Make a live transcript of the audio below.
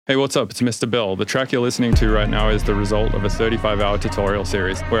Hey, what's up? It's Mr. Bill. The track you're listening to right now is the result of a 35-hour tutorial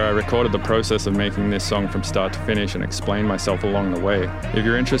series where I recorded the process of making this song from start to finish and explained myself along the way. If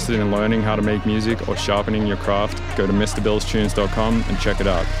you're interested in learning how to make music or sharpening your craft, go to MrBillsTunes.com and check it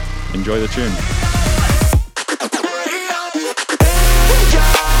out. Enjoy the tune.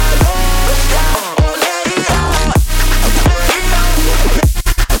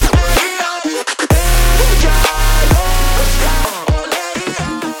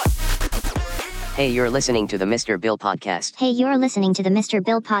 Hey, you're listening to the Mr. Bill Podcast. Hey, you're listening to the Mr.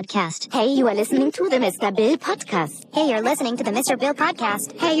 Bill Podcast. Hey, you are listening to the Mr. Bill Podcast. Hey, you're listening to the Mr. Bill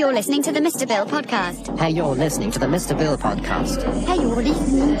Podcast. Hey, you're listening to the Mr. Bill Podcast. Hey, you're listening to the Mr. Bill Podcast. Hey, you're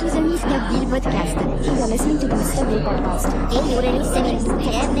listening to the Mr. Bill Podcast. Hey, you're listening to the Mr. Bill Podcast. Hey, you're listening to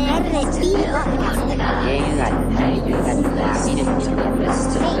the Mr. Bill Podcast. Hey, you're listening to the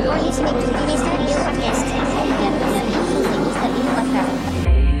Mr. Hey, you're listening to the Mr. Bill Podcast.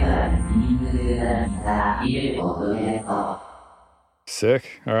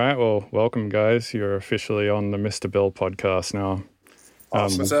 Sick. All right. Well, welcome, guys. You're officially on the Mr. Bill podcast now.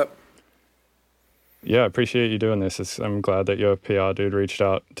 What's up? Yeah, I appreciate you doing this. I'm glad that your PR dude reached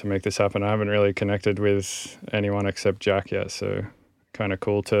out to make this happen. I haven't really connected with anyone except Jack yet, so kind of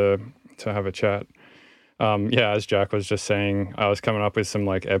cool to have a chat. Yeah, as Jack was just saying, I was coming up with some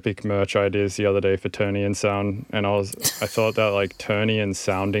like epic merch ideas the other day for Ternion Sound, and I thought that like Ternion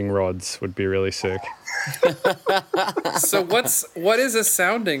sounding rods would be really sick. So what is a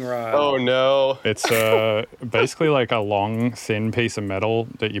sounding rod? Oh no. It's basically like a long, thin piece of metal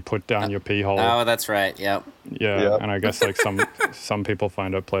that you put down your pee hole. Oh, that's right. Yep. Yeah, and I guess like some people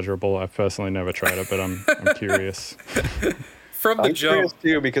find it pleasurable. I've personally never tried it, but I'm curious. From the I'm jump. curious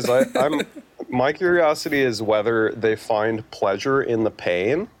too because I'm my curiosity is whether they find pleasure in the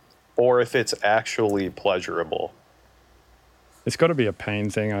pain or if it's actually pleasurable. It's got to be a pain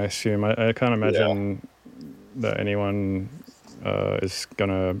thing, I assume. I can't imagine that anyone is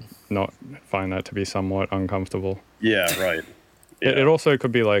gonna not find that to be somewhat uncomfortable. Yeah, right. It also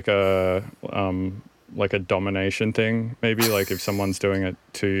could be like a domination thing, maybe. Like if someone's doing it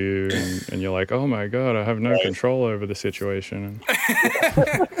to you and you're like, oh my god, I have no control over the situation.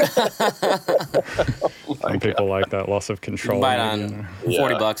 Some people like that loss of control. You can buy it on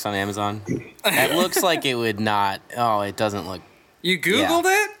 $40 on Amazon. It looks like it would not. Oh, it doesn't look. You Googled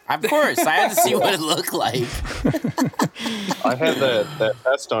it? Of course, I had to see what it looked like. I had that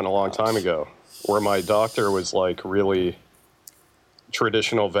test done a long time ago where my doctor was like really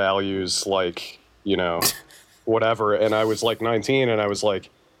traditional values, like, you know, whatever. And I was like 19 and I was like,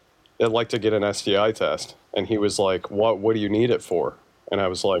 I'd like to get an STI test. And he was like, what do you need it for? And I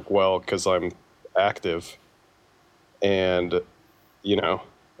was like, well, because I'm active and, you know,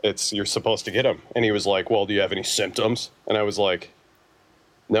 you're supposed to get them. And he was like, well, do you have any symptoms? And I was like,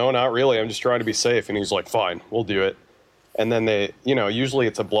 no, not really. I'm just trying to be safe. And he's like, fine, we'll do it. And then they, you know, usually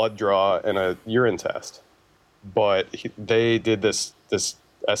it's a blood draw and a urine test. But they did this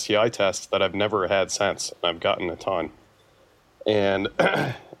STI test that I've never had since. And I've gotten a ton. And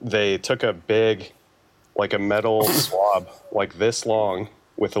they took a big, like a metal swab, like this long,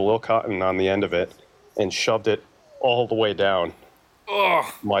 with a little cotton on the end of it, and shoved it all the way down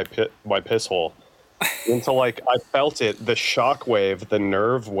my piss hole. Until like I felt it, the shock wave, the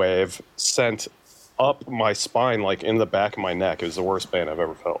nerve wave sent up my spine, like in the back of my neck. It was the worst pain I've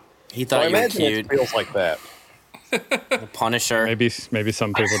ever felt. He thought you were cute. It feels like that. The Punisher. Maybe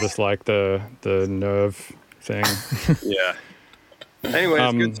some people just like the nerve thing. Yeah.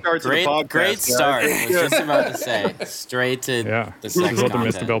 Anyways, good start to the podcast. Great start. I was just about to say. Straight to the this sex is what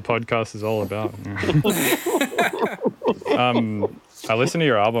content. the Mr. Bill podcast is all about. I listened to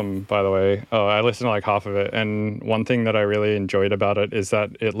your album, by the way. Oh, I listened to like half of it. And one thing that I really enjoyed about it is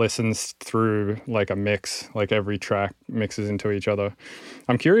that it listens through like a mix, like every track mixes into each other.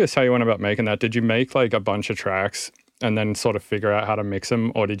 I'm curious how you went about making that. Did you make like a bunch of tracks and then sort of figure out how to mix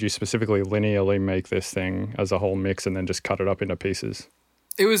them? Or did you specifically linearly make this thing as a whole mix and then just cut it up into pieces?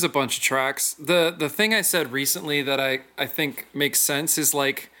 It was a bunch of tracks. The thing I said recently that I think makes sense is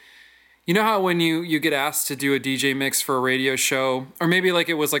like, you know how when you get asked to do a DJ mix for a radio show, or maybe like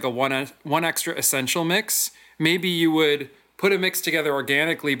it was like a one extra essential mix, maybe you would put a mix together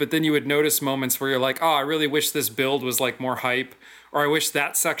organically, but then you would notice moments where you're like, oh, I really wish this build was like more hype, or I wish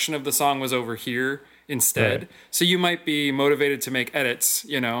that section of the song was over here instead. Right. So you might be motivated to make edits,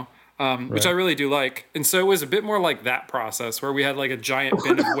 you know, which I really do like. And so it was a bit more like that process where we had like a giant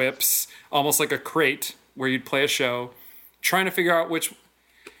bin of whips, almost like a crate where you'd play a show, trying to figure out which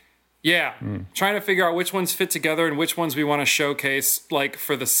ones fit together and which ones we want to showcase like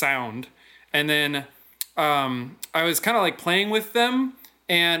for the sound. And then I was kind of like playing with them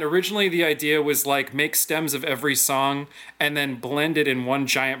And originally the idea was like make stems of every song and then blend it in one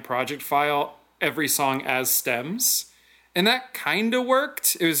giant project file, every song as stems. And that kind of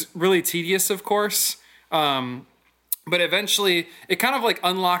worked. It was really tedious, of course. But eventually it kind of like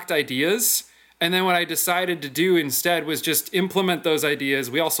unlocked ideas. And then what I decided to do instead was just implement those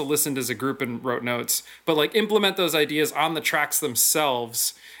ideas. We also listened as a group and wrote notes, but like implement those ideas on the tracks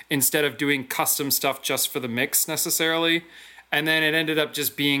themselves instead of doing custom stuff just for the mix necessarily. And then it ended up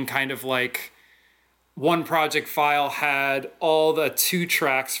just being kind of like one project file had all the 2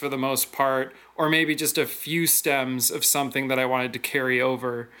 tracks for the most part, or maybe just a few stems of something that I wanted to carry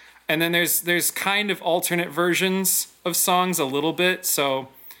over. And then there's kind of alternate versions of songs a little bit. So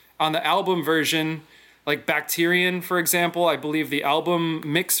on the album version, like Bacterian, for example, I believe the album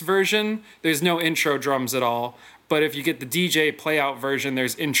mix version, there's no intro drums at all. But if you get the DJ playout version,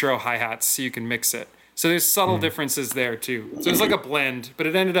 there's intro hi-hats, so you can mix it. So there's subtle differences there too. So it's like a blend, but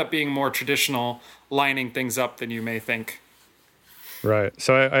it ended up being more traditional, lining things up than you may think. Right.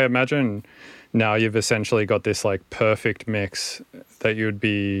 So I imagine now you've essentially got this like perfect mix that you'd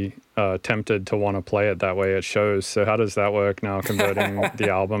be tempted to want to play it that way at shows. So how does that work now, converting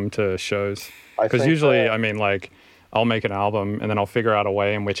the album to shows? Because usually, I mean, like I'll make an album and then I'll figure out a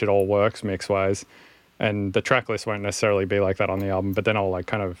way in which it all works mix-wise. And the track list won't necessarily be like that on the album, but then I'll like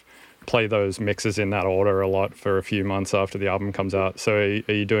kind of play those mixes in that order a lot for a few months after the album comes out. So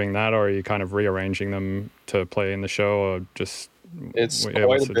are you doing that, or are you kind of rearranging them to play in the show, or just... It's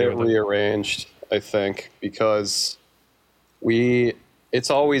quite a bit rearranged, I think, because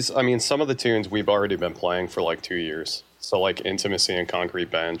it's always, I mean, some of the tunes we've already been playing for like 2 years. So like Intimacy and Concrete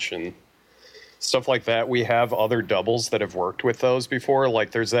Bench and stuff like that. We have other doubles that have worked with those before.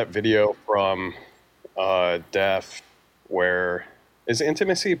 Like there's that video from Def where... Is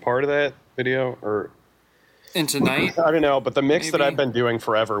Intimacy part of that video, or Into Night? I don't know, but the mix maybe that I've been doing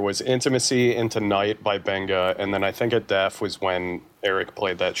forever was Intimacy, Into Night by Benga, and then I think at Def was when Eric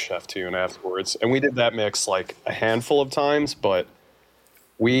played that Chef tune afterwards. And we did that mix like a handful of times, but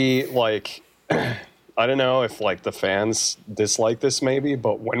we like, I don't know if like the fans dislike this maybe,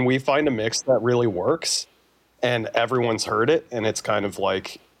 but when we find a mix that really works and everyone's heard it and it's kind of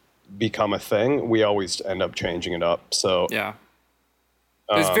like become a thing, we always end up changing it up. So yeah.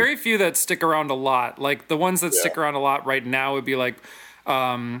 There's very few that stick around a lot. Like the ones that stick around a lot right now would be like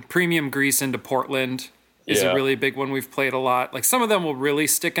Premium Grease into Portland is a really big one we've played a lot. Like some of them will really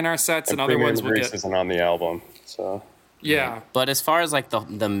stick in our sets, and other ones will Grease isn't on the album, so yeah. But as far as like the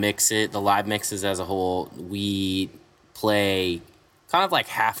live mixes as a whole, we play kind of like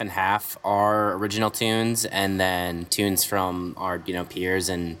half and half our original tunes and then tunes from our peers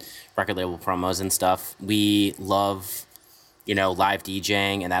and record label promos and stuff. We love live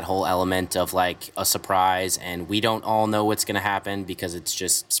DJing and that whole element of like a surprise, and we don't all know what's going to happen because it's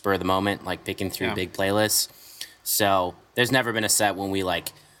just spur of the moment, like picking through big playlists. So there's never been a set when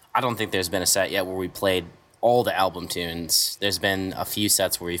I don't think there's been a set yet where we played all the album tunes. There's been a few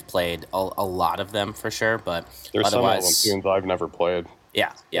sets where we've played a lot of them for sure, but there's otherwise, some album tunes I've never played.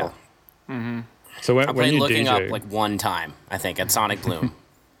 Yeah. Mm-hmm. So I when you Looking DJ... Up like one time, I think, at Sonic Bloom,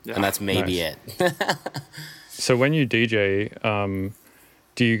 and that's maybe it. So when you DJ,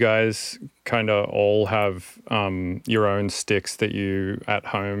 do you guys kind of all have your own sticks that you at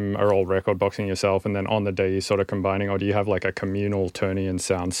home are all record boxing yourself, and then on the day you're sort of combining, or do you have like a communal Ternion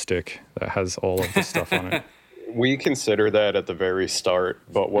Sound stick that has all of the stuff on it? We consider that at the very start,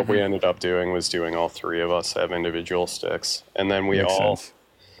 but what we ended up doing was doing all 3 of us have individual sticks, and then we Makes all sense.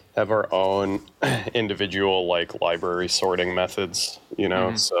 have our own individual like library sorting methods,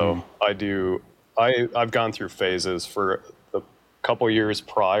 So I've gone through phases. For a couple years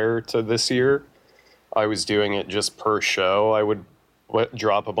prior to this year, I was doing it just per show. I would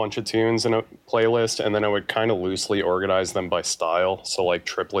drop a bunch of tunes in a playlist, and then I would kind of loosely organize them by style. So like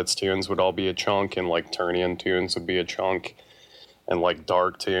Triplets tunes would all be a chunk, and like Ternion tunes would be a chunk, and like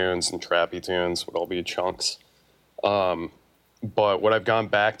dark tunes and trappy tunes would all be chunks. But what I've gone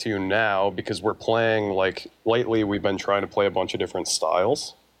back to now, because we're playing, like lately we've been trying to play a bunch of different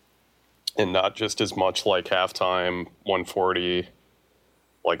styles, and not just as much like halftime 140,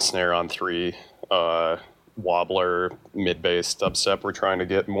 like snare on 3, wobbler, mid-bass, dubstep. We're trying to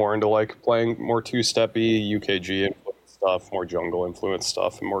get more into like playing more two-steppy, UKG influenced stuff, more jungle influenced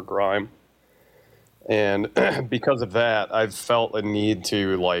stuff, and more grime. And because of that, I've felt a need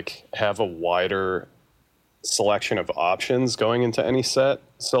to like have a wider selection of options going into any set.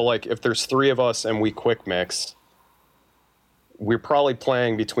 So like if there's 3 of us and we quick mix, we're probably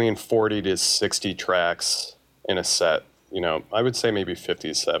playing between 40 to 60 tracks in a set. I would say maybe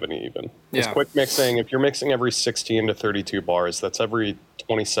 50, 70 even. It's quick mixing. If you're mixing every 16 to 32 bars, that's every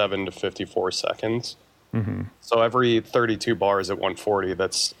 27 to 54 seconds. So every 32 bars at 140,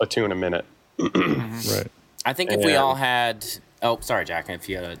 that's a tune a minute. Right. I think if we all had... Oh, sorry, Jack, if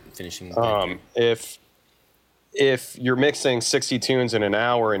you had a finishing... If you're mixing 60 tunes in an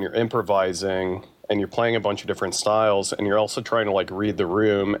hour and you're improvising and you're playing a bunch of different styles and you're also trying to like read the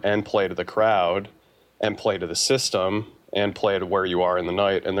room and play to the crowd and play to the system and play to where you are in the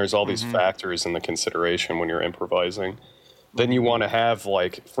night, and there's all these factors in the consideration when you're improvising, then you want to have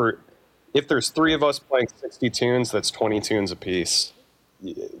like, if there's 3 of us playing 60 tunes, that's 20 tunes a piece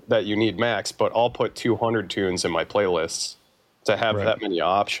that you need max, but I'll put 200 tunes in my playlists to have that many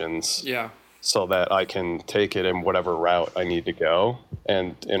options. Yeah. So that I can take it in whatever route I need to go.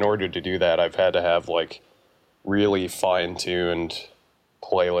 And in order to do that, I've had to have like really fine-tuned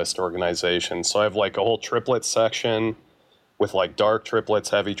playlist organization. So I have like a whole triplet section with like dark triplets,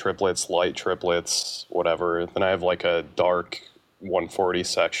 heavy triplets, light triplets, whatever. Then I have like a dark 140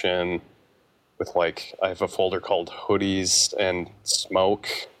 section with like, I have a folder called hoodies and smoke.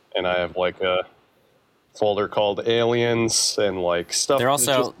 And I have like a folder called aliens and like stuff.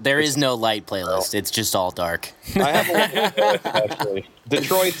 There is no light playlist. It's just all dark. I have a light actually.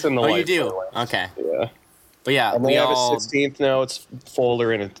 Detroit's in the light. Oh, you do? playlist. Okay. Yeah. But yeah, And we they have all... a 16th notes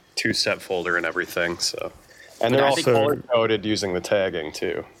folder and a 2-step folder and everything. So, and they're I also think- color coded using the tagging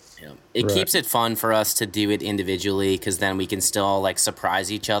too. Yeah. It keeps it fun for us to do it individually because then we can still like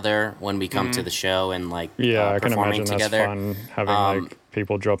surprise each other when we come to the show and like I can performing imagine together. that's fun having like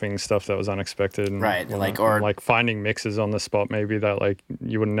people dropping stuff that was unexpected, and, Right, you know, like, and, or- like finding mixes on the spot maybe that like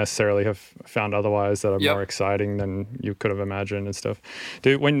you wouldn't necessarily have found otherwise that are more exciting than you could have imagined and stuff.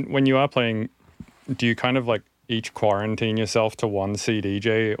 When you are playing, do you kind of like each quarantine yourself to one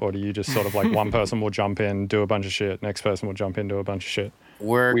CDJ, or do you just sort of like one person will jump in, do a bunch of shit, next person will jump in, do a bunch of shit?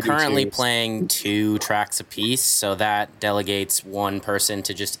 We're We do currently teams. playing 2 tracks apiece, so that delegates one person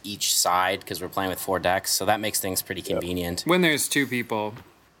to just each side because we're playing with 4 decks, so that makes things pretty convenient. When there's 2 people.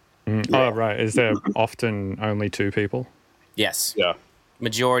 Oh, right. Is there often only 2 people? Yes. Yeah.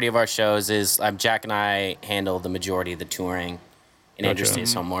 Majority of our shows is Jack and I handle the majority of the touring, and Andrew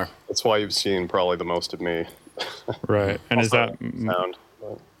stays home more. That's why you've seen probably the most of me. Right. And is that... Sound.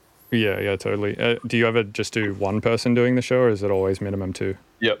 Yeah, totally. Do you ever just do one person doing the show, or is it always minimum 2?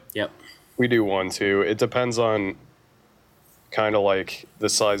 Yep. We do 1, 2. It depends on kind of like the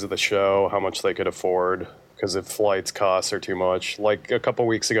size of the show, how much they could afford. Because if flights costs are too much, like a couple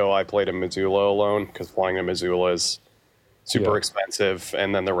weeks ago, I played in Missoula alone because flying to Missoula is super expensive,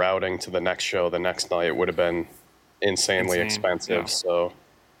 and then the routing to the next show the next night would have been insanely Insane, expensive. yeah. So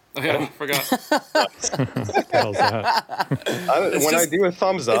Oh, yeah, I forgot. What the hell's that? when I do a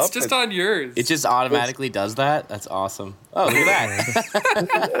thumbs up, It's just on yours. It just automatically does that? That's awesome. Oh, look at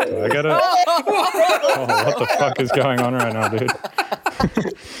that. I gotta... Oh, what the fuck is going on right now, dude?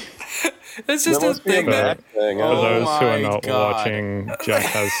 It's just that a must be a thing that... bad thing. For Oh those who are my not God. watching, Jack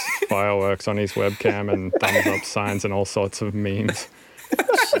has fireworks on his webcam and thumbs up signs and all sorts of memes.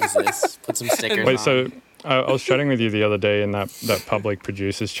 Jesus. Put some stickers Wait, on. so I was chatting with you the other day in that public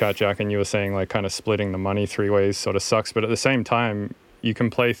producers chat, Jack, and you were saying like kind of splitting the money 3 ways sort of sucks, but at the same time, you can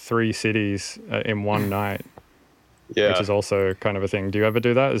play 3 cities in one night, which is also kind of a thing. Do you ever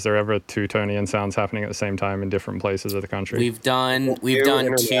do that? Is there ever 2 Ternion Sounds happening at the same time in different places of the country? We've done 2.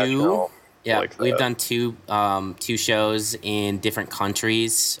 international, Yeah, like we've that. done 2 shows in different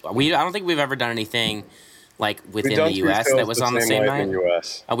countries. I don't think we've ever done anything like We've within done the 3 U.S. shows that was on the same night. in the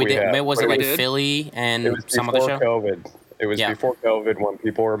U.S. Oh, we did. have. Was it But like did? Philly and It was some other before show? COVID. It was Yeah. before COVID when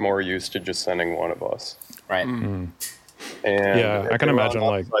people were more used to just sending one of us. Right. And Yeah, I can they were imagine, on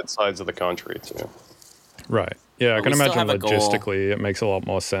like- opposite sides of the country too. Right. Yeah, I But can we still imagine have a goal. logistically it makes a lot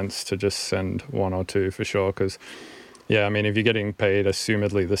more sense to just send 1 or 2 for sure. Because, yeah, I mean, if you're getting paid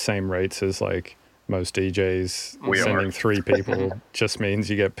assumedly the same rates as like most DJs, We sending are. 3 people just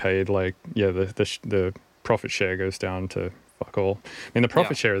means you get paid like, the profit share goes down to fuck all. I mean, the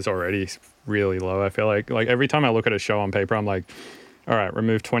profit share is already really low. I feel like every time I look at a show on paper, I'm like, all right,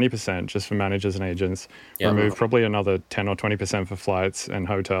 remove 20% just for managers and agents. Yeah. Remove probably another 10 or 20% for flights and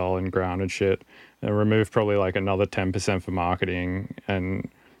hotel and ground and shit. And remove probably like another 10% for marketing. And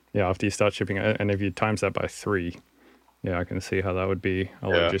yeah, after you start shipping it, and if you times that by 3, yeah, I can see how that would be a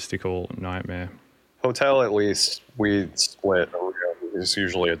logistical nightmare. Hotel, at least, we split a room. It's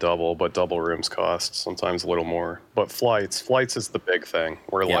usually a double, but double rooms cost sometimes a little more. But flights is the big thing.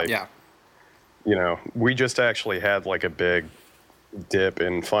 We're like, Yeah. you know, we just actually had like a big dip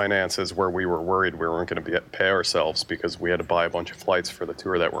in finances where we were worried we weren't going to pay ourselves because we had to buy a bunch of flights for the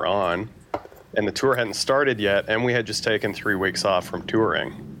tour that we're on. And the tour hadn't started yet, and we had just taken 3 weeks off from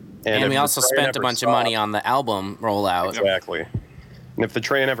touring. And if we the also train spent a ever bunch of money stopped- on the album rollout. Exactly. And if the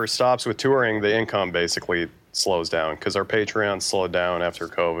train ever stops with touring, the income basically slows down because our Patreon slowed down after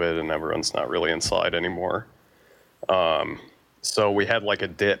COVID and everyone's not really inside anymore. So we had like a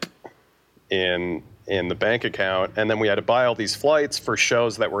dip in the bank account, and then we had to buy all these flights for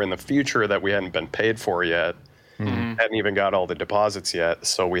shows that were in the future that we hadn't been paid for yet. Hadn't even got all the deposits yet.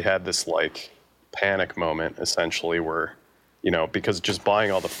 So we had this like panic moment essentially where, because just buying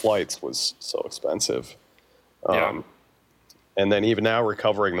all the flights was so expensive. And then even now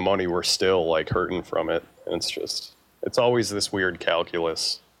recovering the money, we're still like hurting from it. And it's always this weird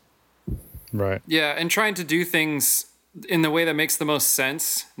calculus. Right. Yeah. And trying to do things in the way that makes the most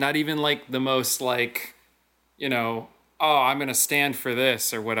sense. Not even like the most like, I'm going to stand for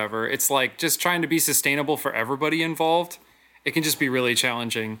this or whatever. It's like just trying to be sustainable for everybody involved. It can just be really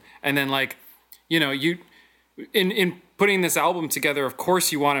challenging. And then like, you in putting this album together, of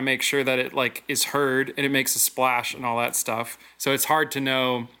course you want to make sure that it like is heard and it makes a splash and all that stuff. So it's hard to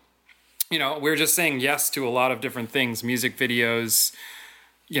know, we're just saying yes to a lot of different things, music videos,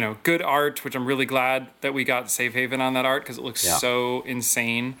 good art, which I'm really glad that we got Safe Haven on that art because it looks so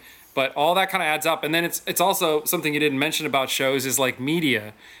insane. But all that kind of adds up. And then it's also something you didn't mention about shows is like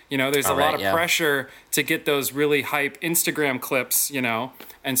media. There's a lot of pressure to get those really hype Instagram clips,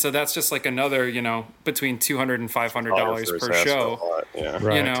 And so that's just like another, between $200 and $500 per show.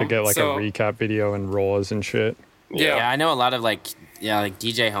 Right, to get like a recap video and raws and shit. Yeah, I know a lot of like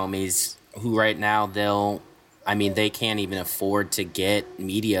DJ homies who right now they can't even afford to get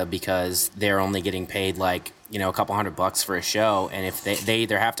media because they're only getting paid like, a couple $100 for a show. And if they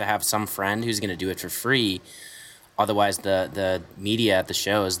either have to have some friend who's going to do it for free, otherwise the media at the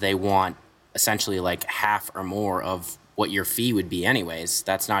shows, they want essentially like half or more of what your fee would be anyways.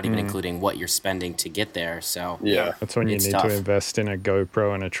 That's not even including what you're spending to get there. So that's when you need to invest in a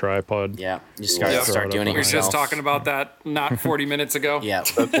GoPro and a tripod. Yeah, you just gotta start doing it yourself. We were just talking about that not 40 minutes ago. Yeah,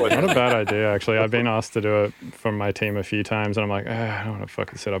 not a bad idea actually. I've been asked to do it from my team a few times, and I'm like, I don't want to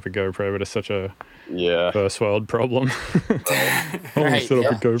fucking set up a GoPro, but it's such a first world problem. I want to set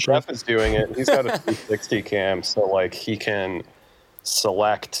up a GoPro. Jeff is doing it. He's got a 360 cam, so like he can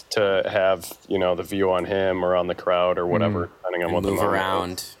select to have the view on him or on the crowd or whatever, depending on what the move moment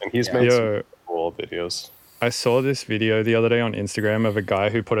around is. And he's made some cool videos. I saw this video the other day on Instagram of a guy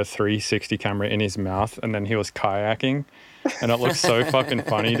who put a 360 camera in his mouth and then he was kayaking, and it looked so fucking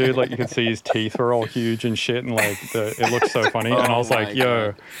funny, dude. Like you could see his teeth were all huge and shit, and like it looked so funny. And I was like,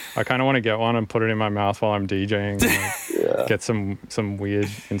 God. I kind of want to get one and put it in my mouth while I'm DJing. And get some weird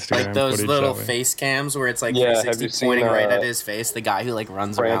Instagram like those footage little face cams where it's like 360 pointing right at his face. The guy who like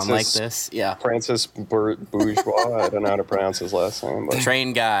runs around like this. Yeah, Francis Bourgeois. I don't know how to pronounce his last name. But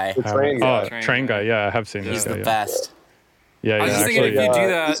Train guy. Train guy. Yeah, I have seen this. He's the best. Yeah, I was just thinking if you do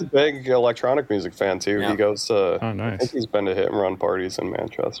that. He's a big electronic music fan too. Yeah. He goes to. Oh, nice. I think he's been to hit and run parties in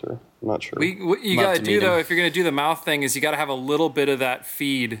Manchester. I'm not sure. What you got to do though, if you're going to do the mouth thing, is you got to have a little bit of that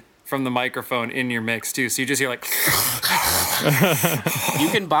feed from the microphone in your mix too. So you just hear like. You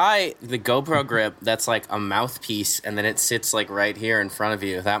can buy the GoPro grip that's like a mouthpiece, and then it sits like right here in front of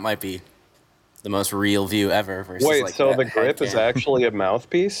you. That might be the most real view ever. Versus Wait, like so the grip is actually a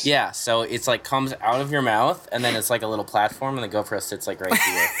mouthpiece? Yeah, so it's like comes out of your mouth, and then it's like a little platform, and the GoPro sits like right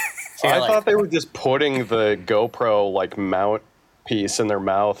here. So I thought they were just putting the GoPro like mount piece in their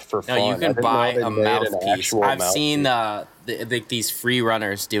mouth for fun. No, you can buy a mouthpiece. I've seen these free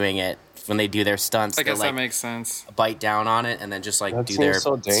runners doing it when they do their stunts. I guess that makes sense. Bite down on it and then just like that do seems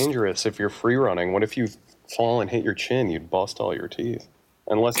so dangerous if you're free running. What if you fall and hit your chin? You'd bust all your teeth.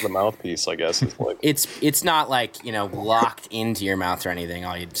 Unless the mouthpiece, I guess, is like... It's not like, locked into your mouth or anything.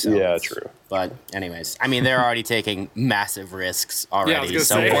 Yeah, true. But anyways, I mean, they're already taking massive risks already.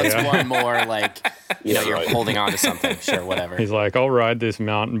 So what's one more, like, you're holding on to something. Sure, whatever. He's like, I'll ride this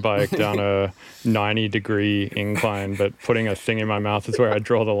mountain bike down a 90-degree incline, but putting a thing in my mouth is where I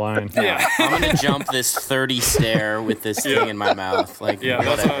draw the line. Yeah. I'm going to jump this 30 stair with this thing in my mouth. Like, yeah,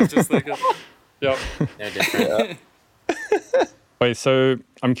 that's what I was just thinking. Yep. They're different. Wait, so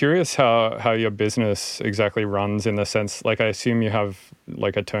I'm curious how your business exactly runs in the sense, like I assume you have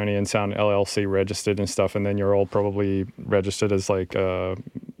like a Ternion Sound LLC registered and stuff, and then you're all probably registered as like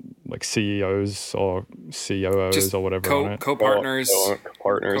CEOs or COOs just or whatever on it. Co-partners.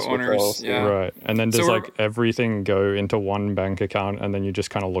 Co-partners. Co-owners, yeah. Right. And then does like everything go into one bank account and then you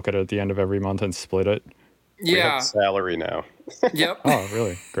just kind of look at it at the end of every month and split it? We have salary now. Yep. Oh,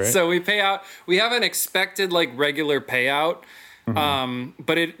 really? Great. So we pay out, we have an expected like regular payout.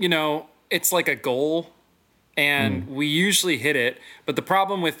 But it's like a goal and we usually hit it. But the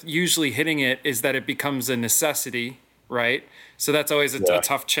problem with usually hitting it is that it becomes a necessity, right? So that's always a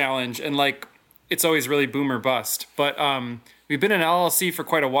tough challenge. And like, it's always really boom or bust. But we've been an LLC for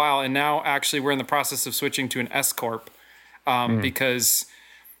quite a while, and now actually we're in the process of switching to an S corp because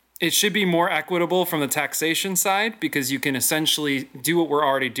it should be more equitable from the taxation side, because you can essentially do what we're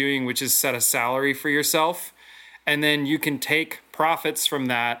already doing, which is set a salary for yourself, and then you can take profits from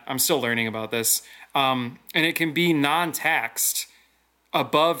that. I'm still learning about this, and it can be non-taxed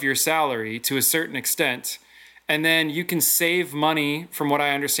above your salary to a certain extent. And then you can save money, from what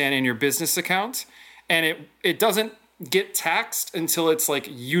I understand, in your business account. And it doesn't get taxed until it's like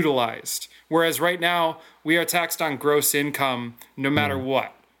utilized. Whereas right now we are taxed on gross income no matter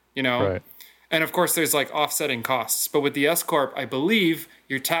what, you know? Right. And of course there's like offsetting costs. But with the S Corp, I believe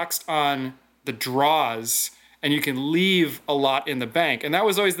you're taxed on the draws and you can leave a lot in the bank. And that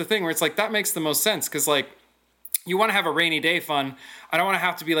was always the thing where it's like, that makes the most sense. Cause like you want to have a rainy day fund. I don't want to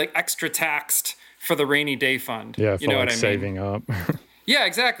have to be like extra taxed for the rainy day fund. Yeah, for you know like what I saving mean? up. Yeah,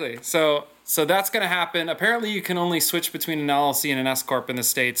 exactly. So that's going to happen. Apparently, you can only switch between an LLC and an S corp in the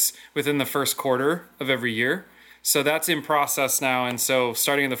States within the first quarter of every year. So that's in process now, and so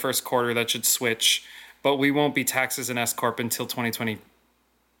starting in the first quarter, that should switch. But we won't be taxed as an S corp until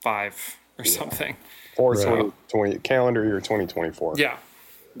 2025 or something. Or Right. 2020 calendar year 2024. Yeah.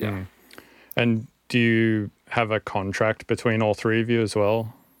 And do you have a contract between all three of you as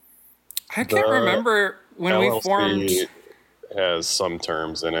well? I can't remember when we LLC formed. has some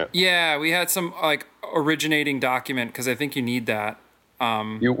terms in it. Yeah, we had some like originating document because I think you need that.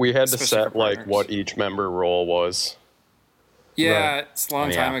 We had to Especially set for like partners. what each member role was. Yeah, Right. it's a long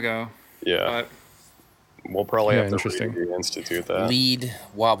Oh, yeah. time ago. Yeah, But we'll probably Yeah, have to interesting. reinstitute that. Lead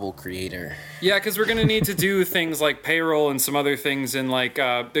wobble creator. yeah, because we're gonna need to do things like payroll and some other things, and like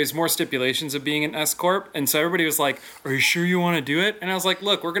there's more stipulations of being an S corp, and so everybody was like, "Are you sure you want to do it?" And I was like,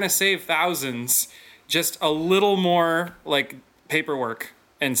 "Look, we're gonna save thousands, just a little more like paperwork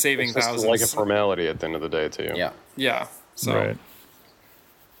and saving It's just thousands." like a formality at the end of the day too. Yeah. Yeah. So Right.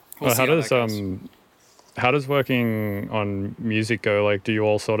 we'll Well, see how how does that goes. how does working on music go? Like, do you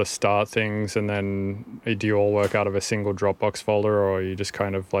all sort of start things and then do you all work out of a single Dropbox folder, or are you just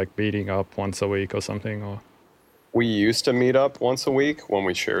kind of like meeting up once a week or something? Or We used to meet up once a week when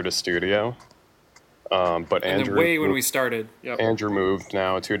we shared a studio. But And Andrew then way when we started. Yep. Andrew moved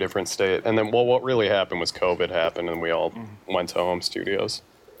now to a different state. And then, well, what really happened was COVID happened and we all went to home studios.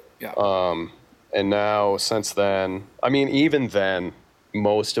 Yeah. And now, since then, I mean, even then,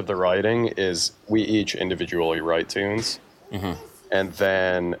 most of the writing is we each individually write tunes. And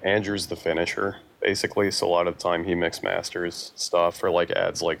then Andrew's the finisher, basically. So a lot of the time he mix masters stuff or like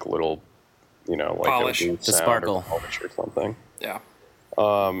adds like little, you know, like Polish. a loop The sound sparkle. or polish or something. yeah.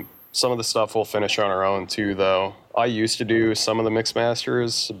 Some of the stuff we'll finish on our own too, though. I used to do some of the mix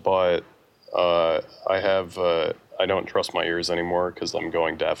masters, but I don't trust my ears anymore because I'm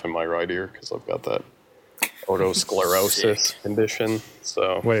going deaf in my right ear because I've got that otosclerosis condition.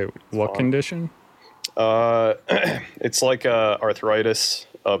 So wait, what fun. condition? It's like arthritis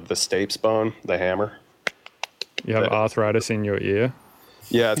of the stapes bone, the hammer. You have arthritis in your ear?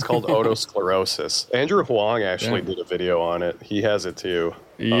 Yeah, it's called otosclerosis. Andrew Huang actually Yeah. did a video on it. He has it too.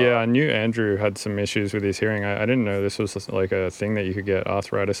 Yeah, I knew Andrew had some issues with his hearing. I didn't know this was like a thing that you could get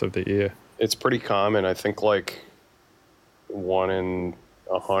arthritis of the ear. It's pretty common. I think like 1 in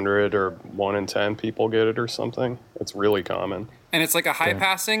 100 or 1 in 10 people get it or something. It's really common. And it's like a high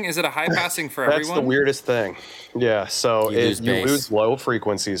passing. Is it a high passing for That's everyone? the weirdest thing. Yeah, so You lose you bass. lose low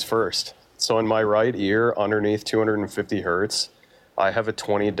frequencies first. So in my right ear, underneath 250 hertz, I have a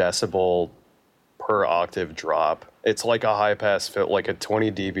 20 decibel per octave drop. It's like a high pass like a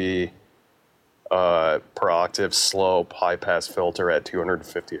 20 dB per octave slope high pass filter at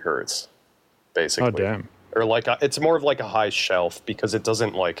 250 hertz, basically. Oh, damn. Or like it's more of like a high shelf because it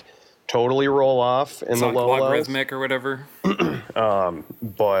doesn't like totally roll off in It's the not low lows, logarithmic or whatever.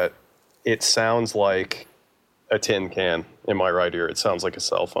 but it sounds like a tin can in my right ear. It sounds like a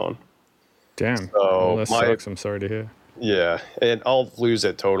cell phone. Damn. Well, that my- sucks. I'm sorry to hear. Yeah, and I'll lose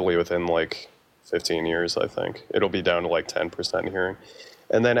it totally within like 15 years, I think. It'll be down to like 10% hearing.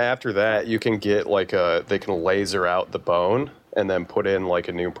 And then after that, you can get like they can laser out the bone and then put in like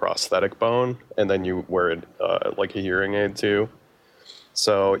a new prosthetic bone, and then you wear it like a hearing aid too.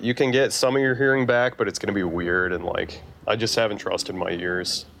 So you can get some of your hearing back, but it's going to be weird, and like I just haven't trusted my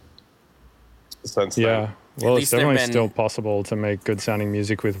ears since Yeah. then. Well, it's least there've definitely been- still possible to make good sounding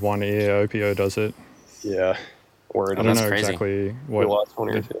music with one ear. Opio does it. Yeah. Word. I don't That's know crazy. exactly We what. lost one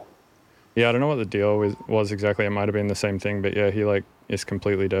ear too. Yeah, I don't know what the deal was exactly. It might have been the same thing, but yeah, he like is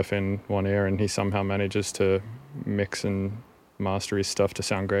completely deaf in one ear, and he somehow manages to mix and master his stuff to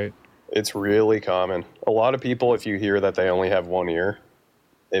sound great. It's really common. A lot of people, if you hear that they only have one ear,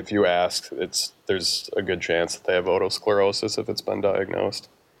 if you ask, there's a good chance that they have otosclerosis if it's been diagnosed.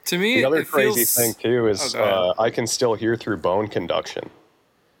 To me, The other it crazy feels... thing too is go ahead. I can still hear through bone conduction.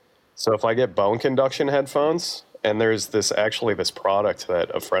 So if I get bone conduction headphones, and there's this product that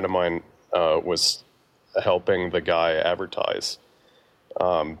a friend of mine was helping the guy advertise,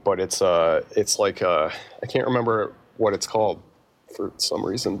 but it's like I can't remember what it's called for some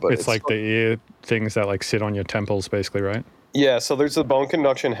reason, but It's like the ear things that like sit on your temples, basically, right? yeah. So there's the bone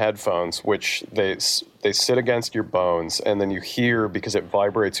conduction headphones, which they sit against your bones, and then you hear because it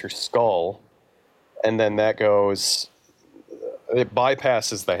vibrates your skull, and then that goes. It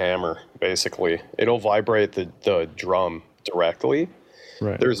bypasses the hammer, basically. It'll vibrate the drum directly.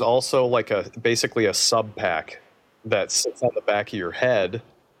 Right. There's also like basically a sub pack that sits on the back of your head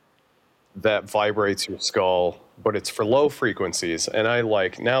that vibrates your skull, but it's for low frequencies. And I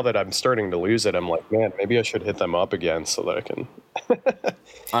now that I'm starting to lose it, I'm like, man, maybe I should hit them up again so that I can.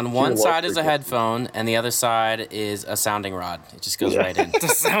 On one side is a headphone, and the other side is a sounding rod. It just goes right in. The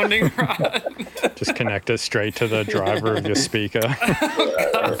sounding rod. Just connect it straight to the driver of your speaker.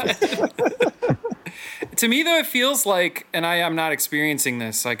 To me, though, it feels like, and I am not experiencing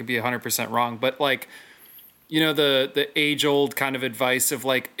this, so I could be 100% wrong, but like, you know, the age-old kind of advice of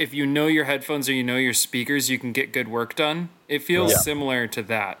like, if you know your headphones or you know your speakers, you can get good work done. It feels similar to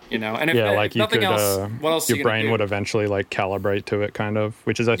that, you know? And if, like if you nothing could, else, what else are your you gonna brain do? would eventually like calibrate to it, kind of,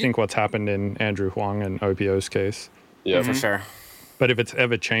 which is I think what's happened in Andrew Huang and OPO's case. Yeah, For sure. But if it's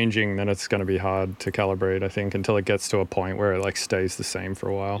ever changing, then it's going to be hard to calibrate, I think, until it gets to a point where it like stays the same for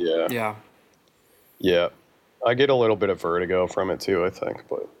a while. Yeah. I get a little bit of vertigo from it too, I think,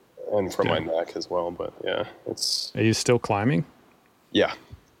 and from my neck as well. But yeah, it's. Are you still climbing? Yeah.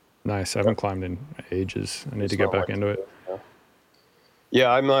 Nice. I haven't climbed in ages. I need to get back into it. Yeah,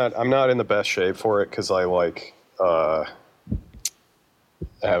 I'm not in the best shape for it because I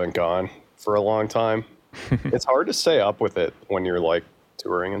haven't gone for a long time. It's hard to stay up with it when you're like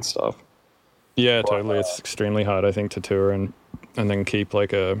touring and stuff. Yeah, totally. It's extremely hard, I think, to tour and then keep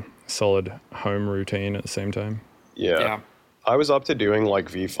like a solid home routine at the same time. Yeah. I was up to doing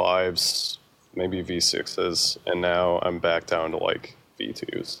like V5s, maybe V6s, and now I'm back down to like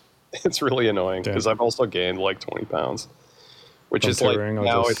V2s. It's really annoying because I've also gained like 20 pounds, which is like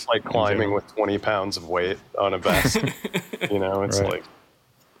now it's like climbing with 20 pounds of weight on a vest. You know, it's like.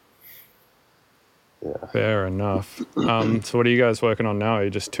 Yeah. Fair enough. So what are you guys working on now? Are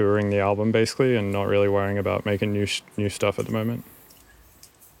you just touring the album basically and not really worrying about making new stuff at the moment?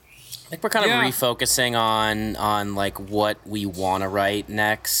 I think we're kind of refocusing on like what we want to write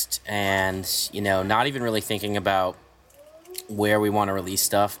next, and you know, not even really thinking about where we want to release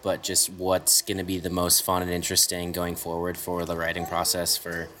stuff, but just what's going to be the most fun and interesting going forward for the writing process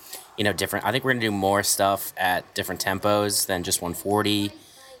for, you know, different. I think we're going to do more stuff at different tempos than just 140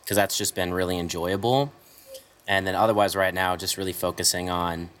 because that's just been really enjoyable. And then otherwise right now, just really focusing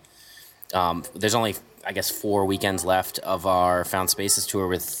on, there's only, I guess, 4 weekends left of our Found Spaces tour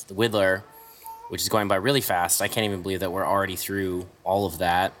with the Whittler, which is going by really fast. I can't even believe that we're already through all of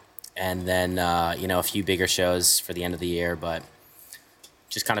that. And then, you know, a few bigger shows for the end of the year, but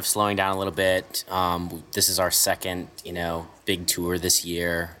just kind of slowing down a little bit. This is our second, you know, big tour this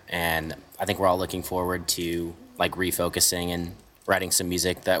year. And I think we're all looking forward to like refocusing and writing some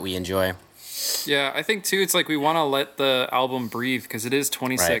music that we enjoy. Yeah, I think too, it's like we want to let the album breathe because it is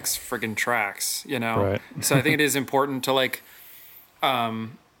 26 friggin' tracks, you know? Right. So I think it is important to like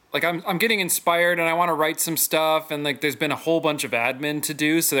I'm getting inspired and I want to write some stuff, and like there's been a whole bunch of admin to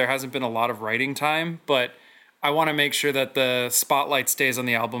do, so there hasn't been a lot of writing time, but I want to make sure that the spotlight stays on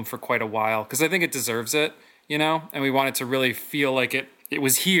the album for quite a while because I think it deserves it, you know? And we want it to really feel like it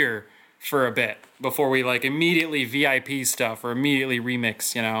was here for a bit before we like immediately VIP stuff or immediately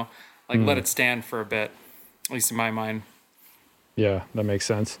remix, you know? Like let it stand for a bit, at least in my mind. Yeah, that makes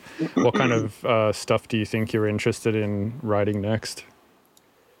sense. What kind of stuff do you think you're interested in writing next?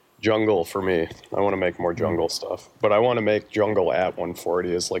 Jungle for me. I want to make more jungle stuff, but I want to make jungle at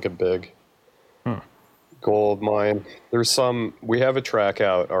 140 is like a big goal of mine. We have a track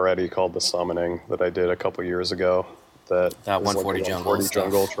out already called The Summoning that I did a couple years ago. That 140 like jungle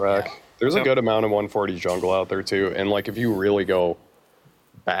jungle track. Yeah. There's a good amount of 140 jungle out there too. And like if you really go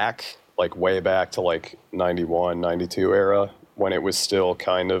back, like way back to like 91, 92 era, when it was still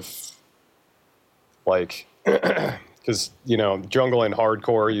kind of like, because, you know, jungle and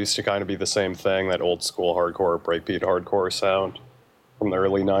hardcore used to kind of be the same thing, that old school hardcore, breakbeat hardcore sound from the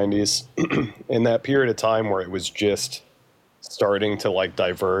early 90s. In that period of time where it was just starting to like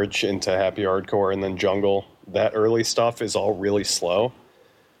diverge into happy hardcore and then jungle, that early stuff is all really slow.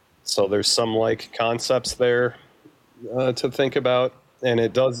 So there's some like concepts there to think about. and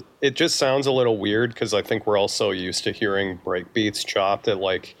it just sounds a little weird because I think we're all so used to hearing break beats chopped at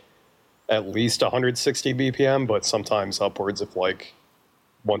like at least 160 BPM, but sometimes upwards of like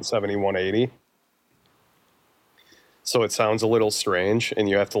 170, 180. So it sounds a little strange, and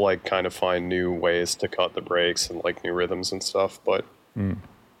you have to like kind of find new ways to cut the breaks and like new rhythms and stuff. But and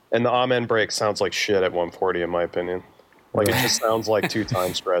the amen break sounds like shit at 140 in my opinion. Like it just sounds like 2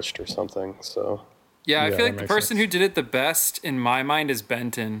 time stretched or something. So Yeah, I Yeah, feel that like the makes person sense. who did it the best in my mind is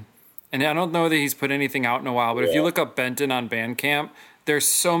Benton. And I don't know that he's put anything out in a while, but if you look up Benton on Bandcamp, there's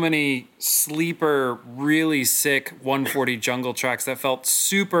so many sleeper, really sick 140 jungle tracks that felt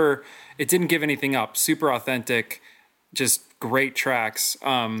super, it didn't give anything up, super authentic, just great tracks.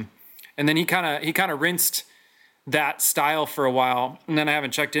 And then he kind of rinsed that style for a while, and then I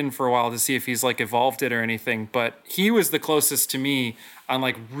haven't checked in for a while to see if he's like evolved it or anything, but he was the closest to me on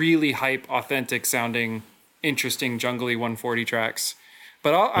like really hype, authentic sounding, interesting jungly 140 tracks.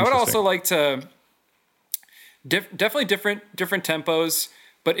 But I would also like to definitely different tempos,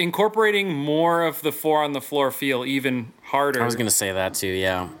 but incorporating more of the 4 on the floor feel even harder. I was gonna say that too.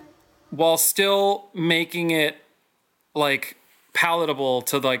 Yeah. While still making it like palatable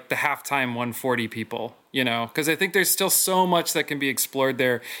to like the halftime 140 people, you know, because I think there's still so much that can be explored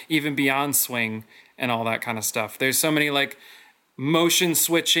there, even beyond swing and all that kind of stuff. There's so many like motion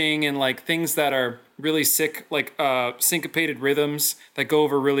switching and like things that are really sick, like syncopated rhythms that go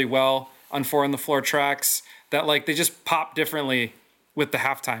over really well on 4 on the floor tracks that like they just pop differently with the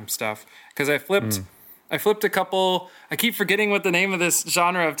halftime stuff. Because I flipped a couple. I keep forgetting what the name of this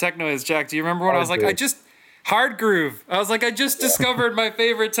genre of techno is. Jack, do you remember when I was like, hard groove? I was like, I just discovered my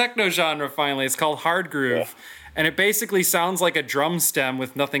favorite techno genre finally. It's called hard groove. And it basically sounds like a drum stem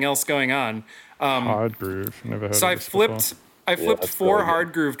with nothing else going on. Hard groove. Never heard So of I this flipped that's 4 really good.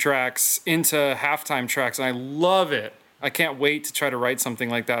 hard groove tracks into halftime tracks, and I love it. I can't wait to try to write something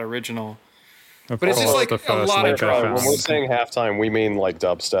like that original. But it's just like the a first lot of link I drums. when we're found. saying halftime, we mean like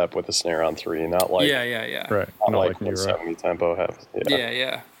dubstep with a snare on 3, not like Yeah. Right, not not like like new rap. 170 tempo half.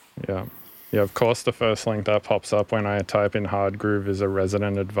 Yeah. Yeah, of course, the first link that pops up when I type in hard groove is a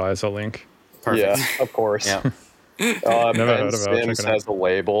resident advisor link. Perfect. Yeah, of course. Yeah. Never Ben heard of it. I'll Sims check it out. has a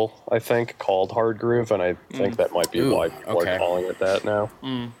label, I think, called Hard Groove, and I think that might be Ooh, why people okay. are calling it that now.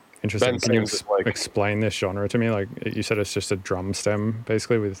 Interesting. Ben Can you Sims is like- explain this genre to me? Like you said, it's just a drum stem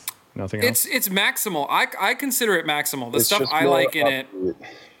basically with nothing else. It's maximal. I consider it maximal. The It's stuff just I more like in it, upbeat.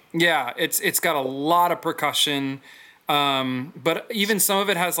 yeah, it's got a lot of percussion. But even some of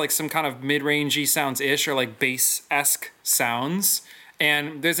it has like some kind of mid-rangey sounds-ish or like bass-esque sounds.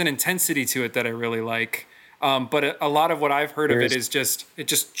 And there's an intensity to it that I really like. But a lot of what I've heard of it is just, it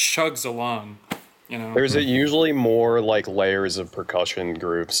just chugs along, you know? There's usually more like layers of percussion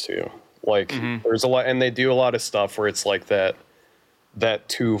grooves too. Like there's a lot, and they do a lot of stuff where it's like that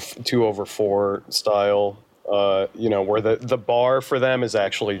 2/4 style. You know, where the bar for them is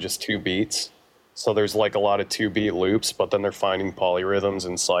actually just 2 beats. So there's like a lot of 2-beat loops, but then they're finding polyrhythms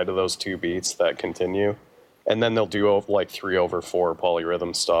inside of those 2 beats that continue. And then they'll do like 3/4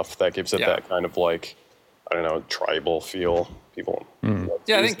 polyrhythm stuff that gives it that kind of like, I don't know, tribal feel. People.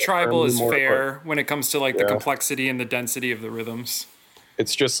 Yeah, I think tribal is more, fair when it comes to like the Yeah. complexity and the density of the rhythms.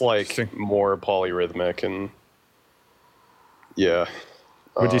 It's just like more polyrhythmic and yeah.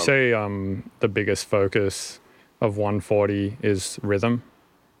 Would you say the biggest focus of 140 is rhythm?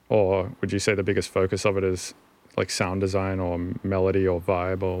 Or would you say the biggest focus of it is like sound design or melody or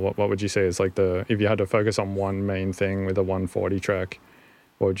vibe? Or what would you say is like if you had to focus on one main thing with a 140 track,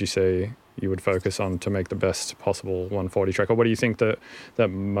 what would you say you would focus on to make the best possible 140 track? Or what do you think that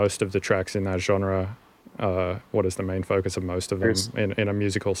most of the tracks in that genre, what is the main focus of most of them in a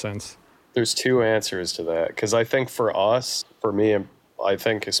musical sense? There's 2 answers to that. Because I think for us, for me, I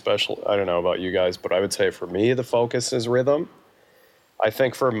think especially, I don't know about you guys, but I would say for me, the focus is rhythm. I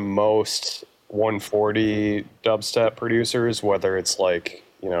think for most 140 dubstep producers, whether it's like,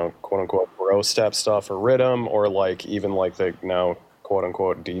 you know, quote unquote bro step stuff or rhythm, or like even like the now quote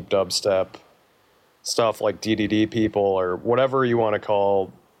unquote deep dubstep stuff like DDD people or whatever you want to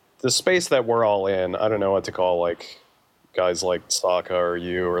call the space that we're all in. I don't know what to call like guys like Saka or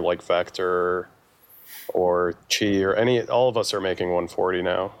you or like Vector or Chi or all of us are making 140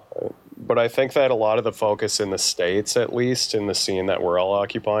 now. But I think that a lot of the focus in the States, at least in the scene that we're all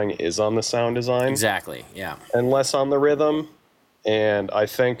occupying, is on the sound design. Exactly. Yeah. And less on the rhythm. And I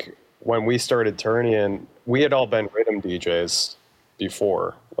think when we started Ternion, we had all been rhythm DJs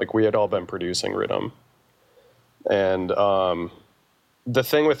before. Like we had all been producing rhythm. And the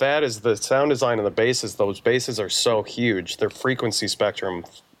thing with that is the sound design and the basses, those basses are so huge. Their frequency spectrum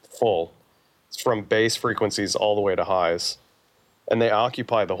full. It's from bass frequencies all the way to highs. and they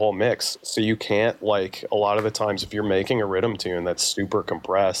occupy the whole mix. So you can't, like, a lot of the times if you're making a rhythm tune that's super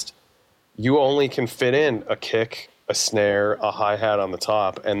compressed, you only can fit in a kick, a snare, a hi-hat on the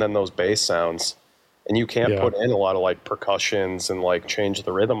top, and then those bass sounds. And you can't put in a lot of like percussions and like change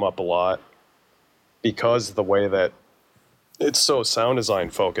the rhythm up a lot because the way that it's so sound design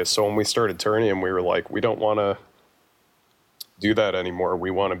focused. So when we started Ternion, we were like, we don't want to do that anymore.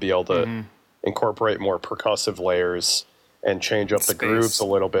 We want to be able to incorporate more percussive layers and change up the grooves a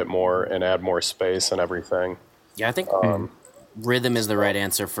little bit more and add more space and everything. Yeah, I think rhythm is the right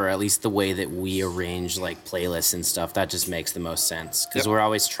answer for at least the way that we arrange like playlists and stuff. That just makes the most sense because we're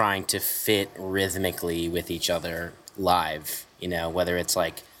always trying to fit rhythmically with each other live, you know, whether it's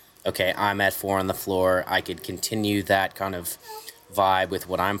like, okay, I'm at 4 on the floor, I could continue that kind of vibe with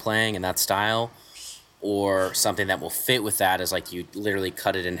what I'm playing and that style, or something that will fit with that is like you literally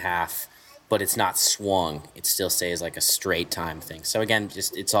cut it in half, but it's not swung. It still stays like a straight time thing. So again,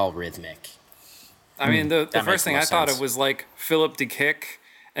 just it's all rhythmic. I mean, the first thing I thought of was like Philip DeKick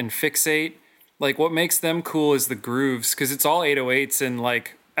and Fixate. Like, what makes them cool is the grooves, because it's all 808s and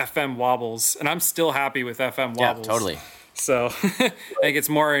like FM wobbles, and I'm still happy with FM wobbles. Yeah, totally. So I think it's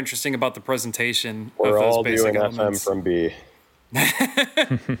more interesting about the presentation We're of those all basic doing elements. FM from B.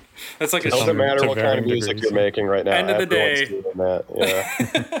 That's like It doesn't matter what kind of music you're making right now. End of the day. Doing that.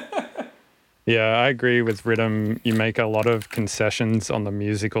 Yeah. Yeah, I agree with rhythm. You make a lot of concessions on the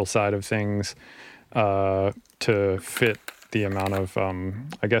musical side of things to fit the amount of,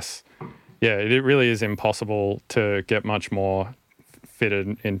 I guess, yeah, it really is impossible to get much more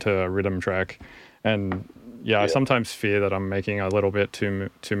fitted into a rhythm track. And yeah, I sometimes fear that I'm making a little bit too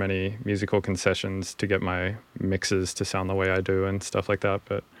many musical concessions to get my mixes to sound the way I do and stuff like that.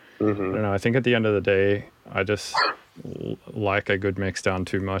 But I don't know, I think at the end of the day, I just like a good mix down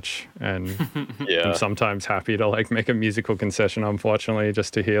too much, and I'm sometimes happy to like make a musical concession, unfortunately,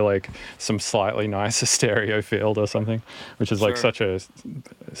 just to hear like some slightly nicer stereo field or something, which is like such a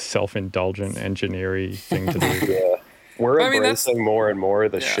self-indulgent engineering thing to do. Yeah, we're embracing more and more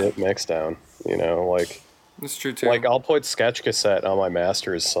the shit mix down, you know, like that's true too. Like I'll put sketch cassette on my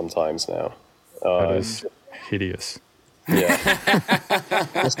masters sometimes now. That is hideous. Yeah.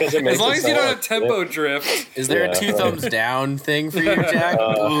 Just 'cause it makes as long it as you don't sound have tempo drift. Is there a 2 thumbs down thing for you, Jack?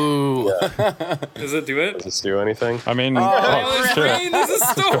 Ooh. Yeah. Does it do it? Does this do anything? I mean, There's sure. rain, there's a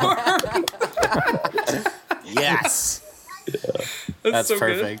storm. Yes. That's so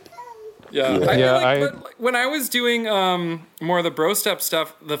perfect. Good. Yeah. Yeah, But when I was doing more of the bro step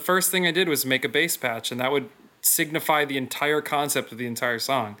stuff, the first thing I did was make a bass patch, and that would signify the entire concept of the entire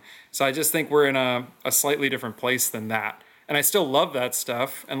song. So I just think we're in a slightly different place than that. And I still love that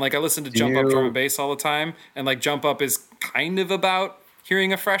stuff. And like I listen to Jump Up Drum and Bass all the time. And like Jump Up is kind of about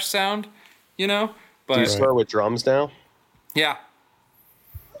hearing a fresh sound, you know? But Do you start with drums now? yeah.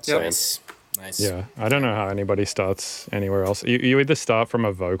 Same. Nice. Yeah, I don't know how anybody starts anywhere else. You either start from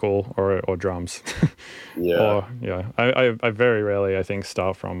a vocal or drums. Yeah. Or I very rarely, I think,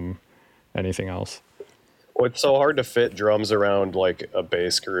 start from anything else. Well, it's so hard to fit drums around like a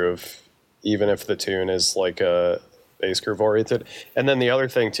bass groove, even if the tune is like a bass groove oriented. And then the other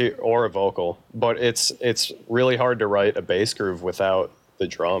thing too, or a vocal, but it's really hard to write a bass groove without the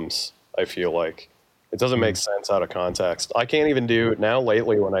drums. I feel like it doesn't make sense out of context. I can't even do now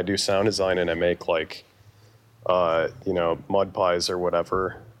lately when I do sound design and I make like, mud pies or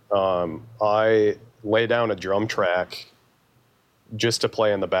whatever. I lay down a drum track just to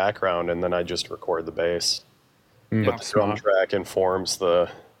play in the background, and then I just record the bass. But the drum track informs the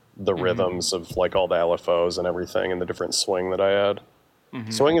rhythms of like all the LFOs and everything and the different swing that I add.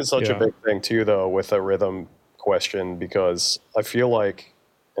 Swing is such a big thing too, though, with a rhythm question, because I feel like,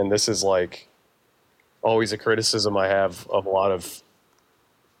 and this is like always a criticism I have of a lot of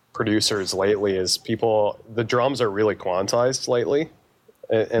producers lately, is the drums are really quantized lately.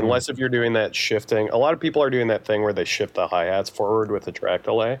 Unless if you're doing that shifting, a lot of people are doing that thing where they shift the hi-hats forward with the track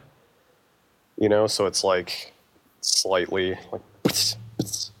delay, you know, so it's like slightly like,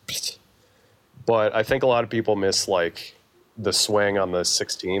 but I think a lot of people miss like the swing on the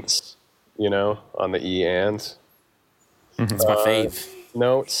 16ths, you know, on the E and That's my fave.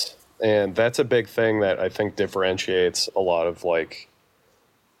 notes. And that's a big thing that I think differentiates a lot of like,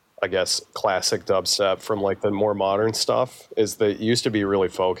 I guess, classic dubstep from like the more modern stuff, is that it used to be really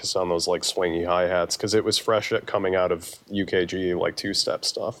focused on those like swingy hi-hats because it was fresh coming out of UKG, like two-step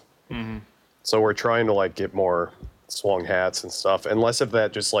stuff. So we're trying to like get more swung hats and stuff, and less of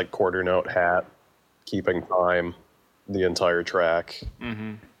that just like quarter note hat, keeping time the entire track.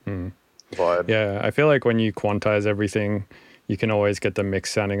 But Yeah, I feel like when you quantize everything, you can always get the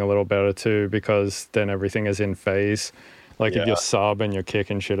mix sounding a little better too, because then everything is in phase. Like if Yeah. your sub and your kick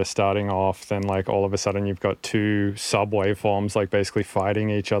and shit are starting off, then like all of a sudden you've got two sub waveforms like basically fighting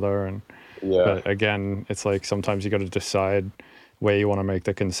each other. And Yeah. but again, it's like sometimes you got to decide where you want to make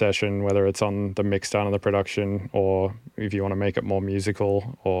the concession, whether it's on the mix down of the production or if you want to make it more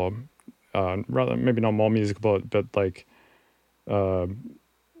musical, or rather maybe not more musical, but like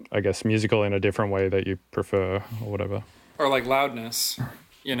I guess musical in a different way that you prefer or whatever. Or like loudness,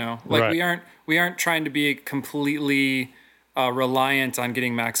 like Right. we aren't trying to be completely reliant on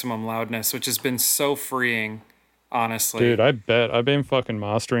getting maximum loudness, which has been so freeing, honestly. Dude, I bet I've been fucking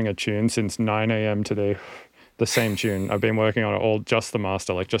mastering a tune since 9 a.m. today. The same tune. I've been working on it all, just the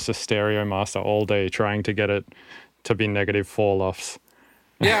master, like just a stereo master all day, trying to get it to be -4 lofts.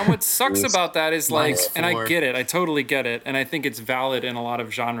 Yeah, and what sucks about that is like, Minus and I 4. get it, I totally get it, and I think it's valid in a lot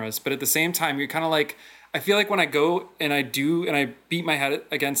of genres, but at the same time, you're kind of like, I feel like when I go and I beat my head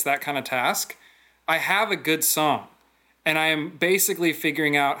against that kind of task, I have a good song, and I am basically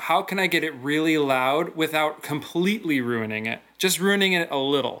figuring out how can I get it really loud without completely ruining it. Just ruining it a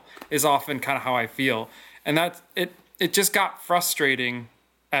little is often kind of how I feel, and that it just got frustrating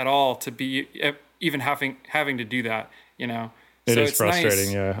at all to be even having to do that, It So is it's frustrating,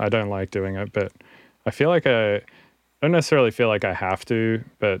 nice. yeah. I don't like doing it, but I feel like I don't necessarily feel like I have to,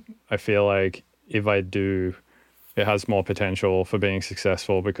 but I feel like if I do, it has more potential for being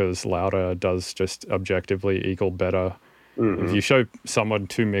successful because louder does just objectively equal better. If you show someone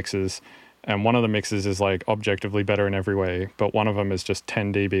two mixes and one of the mixes is like objectively better in every way, but one of them is just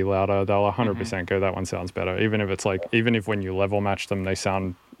 10 dB louder, they'll 100% go, that one sounds better. Even if it's like, even if when you level match them, they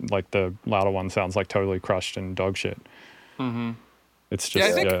sound like the louder one sounds like totally crushed and dog shit. It's just,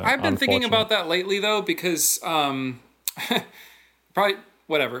 Yeah, I think I've been thinking unfortunate. about that lately though, because probably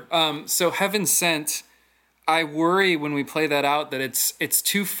whatever. So Heaven Sent, I worry when we play that out that it's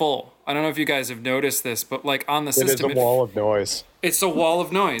too full. I don't know if you guys have noticed this, but like on the It is system, a wall of noise. it's a wall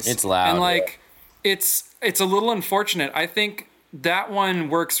of noise. It's loud. And like it's a little unfortunate. I think that one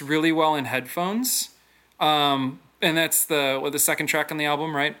works really well in headphones. And that's the second track on the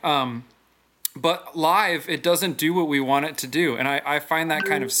album, right? But live, it doesn't do what we want it to do. And I find that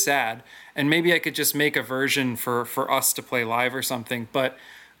kind of sad. And maybe I could just make a version for us to play live or something. But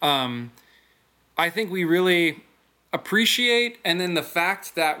I think we really appreciate, and then the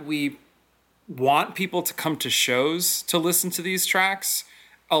fact that we want people to come to shows to listen to these tracks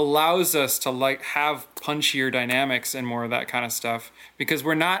allows us to like have punchier dynamics and more of that kind of stuff, because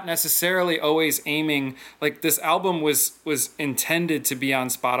we're not necessarily always aiming, like this album was intended to be on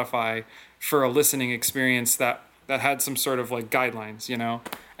Spotify for a listening experience that had some sort of like guidelines,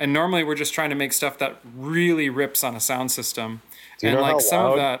 and normally we're just trying to make stuff that really rips on a sound system. Do you and know like how some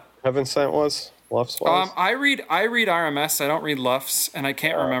loud of that Heaven Sent was? Lufts was? I read RMS. I don't read LUFS, and I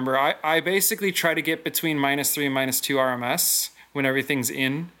can't remember. I basically try to get between -3 and -2 RMS when everything's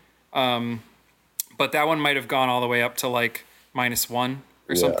in. But that one might have gone all the way up to like -1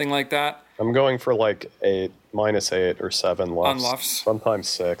 or something like that. I'm going for like -8 or 7 On lufts. lufts? Sometimes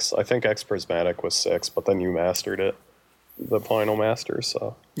 6. I think X Prismatic was 6, but then you mastered it, the final master.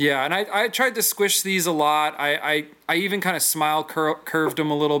 So Yeah, and I tried to squish these a lot. I even kind of curved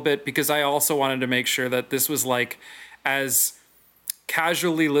them a little bit because I also wanted to make sure that this was like as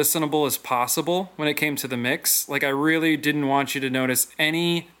casually listenable as possible when it came to the mix. Like I really didn't want you to notice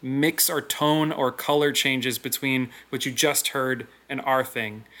any mix or tone or color changes between what you just heard and our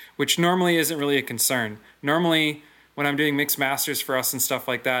thing, which normally isn't really a concern. Normally when I'm doing mix masters for us and stuff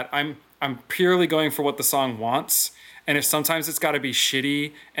like that, I'm purely going for what the song wants. And if sometimes it's got to be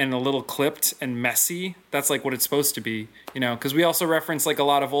shitty and a little clipped and messy, that's like what it's supposed to be, because we also reference like a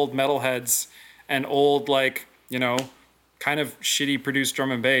lot of old metalheads and old, like, kind of shitty produced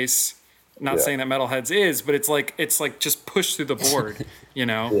drum and bass. Not saying that metalheads is, but it's like just pushed through the board,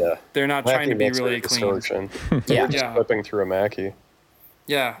 yeah, They're not trying to be really clean. Yeah. Yeah. Flipping through a Mackie.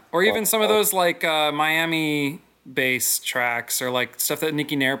 Yeah. Or even some of those like Miami bass tracks or like stuff that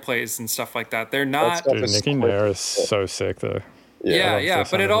Nicky Nair plays and stuff like that. They're not. stuff Dude, is Nicky quick. Nair is so sick though. Yeah, love yeah, the but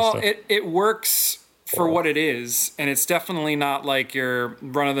sound it of his all stuff. it works for what it is, and it's definitely not like your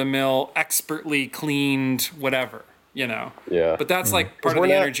run of the mill, expertly cleaned whatever, Yeah. But that's like part of we're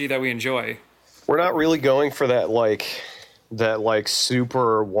the not- energy that we enjoy. We're not really going for that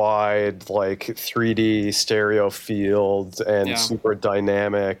super wide 3D stereo field and Yeah. super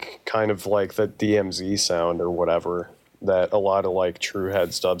dynamic kind of like the DMZ sound or whatever that a lot of true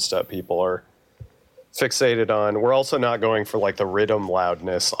heads dubstep people are fixated on. We're also not going for the rhythm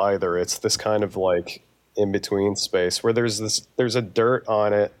loudness either. It's this kind of in between space where there's a dirt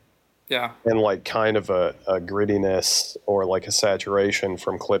on it Yeah, and kind of a grittiness or a saturation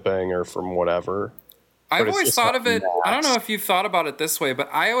from clipping or from whatever. I've it's always just thought not of it. I don't know max. if you've thought about it this way, but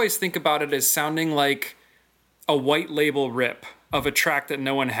I always think about it as sounding like a white label rip of a track that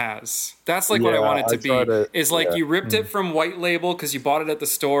no one has. That's like what I Yeah, want it to I try be. to- Is like yeah. you ripped it from white label because you bought it at the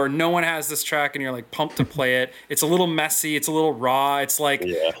store. No one has this track, and you're like pumped to play it. It's a little messy. It's a little raw. It's like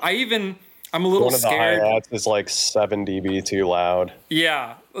Yeah. I'm a little One of the scared. hi-hats is like 7 dB too loud.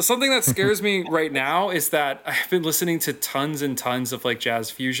 Yeah. Something that scares me right now is that I've been listening to tons and tons of like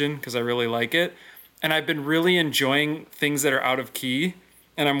jazz fusion because I really like it. And I've been really enjoying things that are out of key.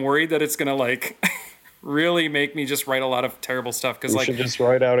 And I'm worried that it's going to like really make me just write a lot of terrible stuff. Cause You like, should just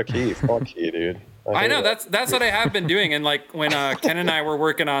write out a key. Fuck key, dude. I hate know it. that's what I have been doing. And like when Ken and I were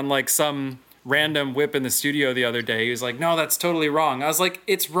working on like some random whip in the studio the other day, he was like, no, that's totally wrong. I was like,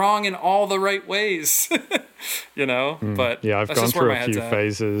 it's wrong in all the right ways, you know? But Yeah, I've that's gone just where through my a head's few at.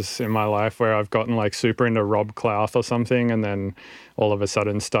 phases in my life where I've gotten like super into Rob Clouth or something, and then all of a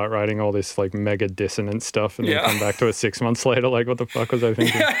sudden start writing all this like mega dissonant stuff, and Yeah. then come back to it 6 months later, like, what the fuck was I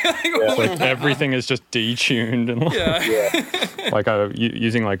thinking? Yeah. Like everything is just detuned and like, Yeah. like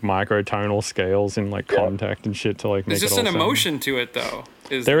using like microtonal scales in like Contact and shit to like make There's it just all an sound- emotion to it, though.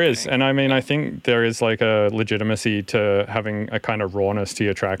 There is, and I mean, I think there is like a legitimacy to having a kind of rawness to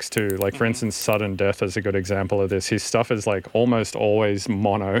your tracks too. Like, for instance, Sudden Death is a good example of this. His stuff is like almost always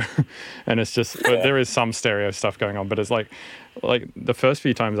mono, and it's just but there is some stereo stuff going on. But it's like the first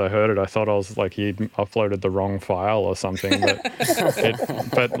few times I heard it, I thought I was like he'd uploaded the wrong file or something.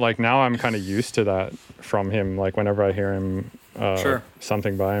 But like now I'm kind of used to that from him. Like whenever I hear him. Sure.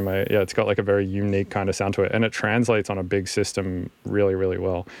 Something by him. It's got like a very unique kind of sound to it, and it translates on a big system really, really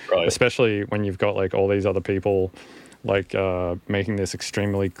well. Right. Especially when you've got like all these other people like making this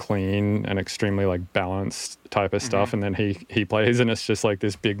extremely clean and extremely like balanced type of stuff, and then he plays and it's just like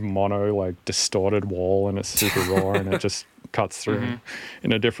this big mono like distorted wall, and it's super raw, and it just cuts through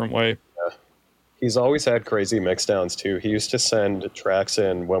in a different way. He's always had crazy mixdowns too. He used to send tracks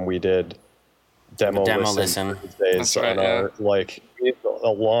in when we did demo listen. Days That's right, on our like a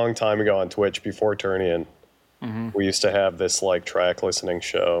long time ago on Twitch before Ternion. We used to have this like track listening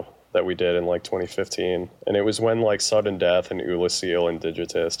show that we did in like 2015, and it was when like Sudden Death and Ulysses and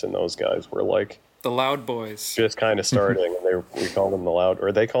Digitist and those guys were like The Loud Boys. just kind of starting, and we called them the Loud,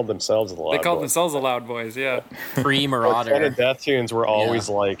 or they called themselves the Loud. They called Boys. themselves the Loud Boys, yeah. Sudden Pre-Marauder. Death tunes were always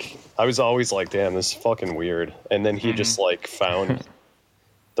like, I was always like, damn, this is fucking weird. And then he just like found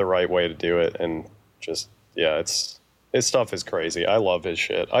the right way to do it, and just his stuff is crazy. I love his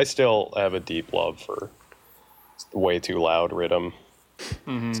shit. I still have a deep love for way too loud rhythm.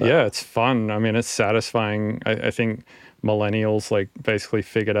 Yeah, it's fun. I mean, it's satisfying. I think millennials like basically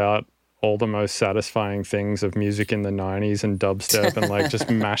figured out all the most satisfying things of music in the 90s and dubstep and like just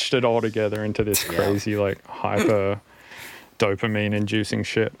mashed it all together into this crazy like hyper dopamine inducing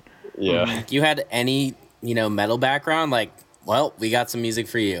shit. Yeah. If you had any, metal background, like, well, we got some music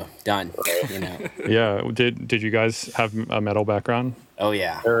for you. Done. Yeah, did you guys have a metal background? Oh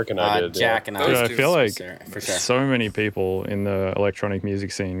yeah. Eric and I did, Jack and I. Those Dude, I two, feel like for sure. so many people in the electronic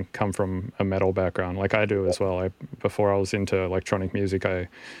music scene come from a metal background, like I do as well. Before I was into electronic music, I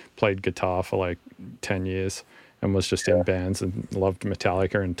played guitar for like 10 years and was just in bands and loved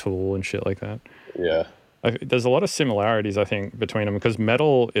Metallica and Tool and shit like that. Yeah. There's a lot of similarities, I think, between them, because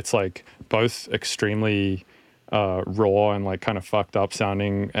metal, it's like both extremely raw and like kind of fucked up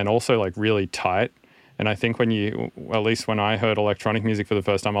sounding, and also like really tight. And I think at least when I heard electronic music for the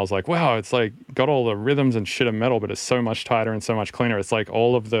first time, I was like, wow, it's like got all the rhythms and shit of metal, but it's so much tighter and so much cleaner. It's like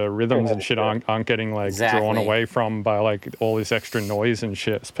all of the rhythms and shit aren't getting like drawn away from by like all this extra noise and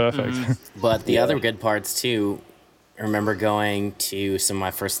shit. It's perfect. But the other good parts too, I remember going to some of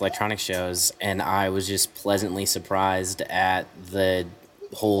my first electronic shows, and I was just pleasantly surprised at the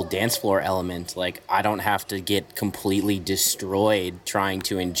whole dance floor element. Like, I don't have to get completely destroyed trying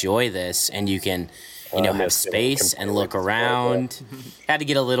to enjoy this, and you can have space and look around. Had to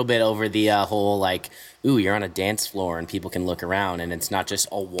get a little bit over the whole like, ooh, you're on a dance floor and people can look around, and it's not just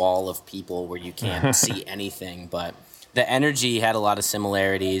a wall of people where you can't see anything. But the energy had a lot of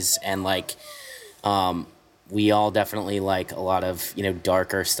similarities, and like we all definitely like a lot of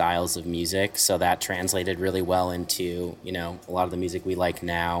darker styles of music, so that translated really well into a lot of the music we like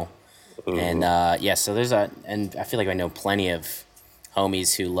now. And so there's and I feel like I know plenty of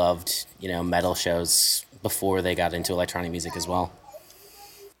homies who loved metal shows before they got into electronic music as well.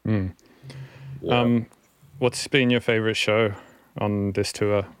 What's been your favorite show on this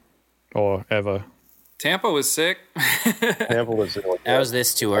tour or ever? Tampa was sick. Tampa was That was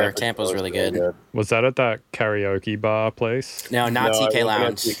this tour. Tampa was really good. Was that at that karaoke bar place? No, not No, TK it wasn't at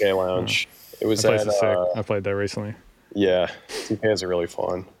Lounge. TK Lounge. It was That place at is sick. I played there recently. yeah. TK is really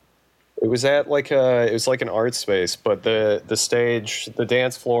fun. It was at it was like an art space, but the stage, the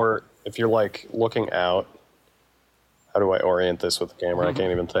dance floor, if you're like looking out, how do I orient this with the camera? I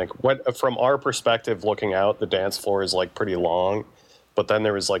can't even think. From our perspective looking out, the dance floor is like pretty long, but then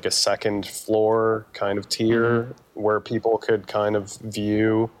there was like a second floor kind of tier where people could kind of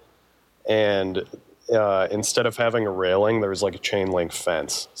view, and instead of having a railing, there was like a chain link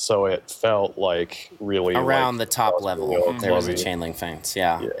fence, so it felt like really around like, the top level. There was a chain link fence,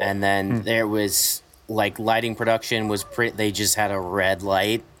 yeah. And then there was like lighting production was they just had a red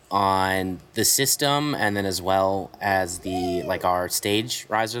light on the system, and then as well as the like our stage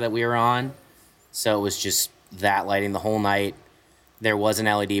riser that we were on. So it was just that lighting the whole night. There was an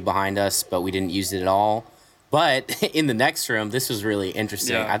LED behind us, but we didn't use it at all. But in the next room, this was really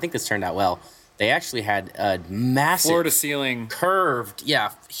interesting. Yeah. I think this turned out well. They actually had a massive Floor to ceiling. curved,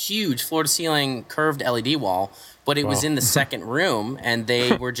 huge floor to ceiling curved LED wall, but it was in the second room, and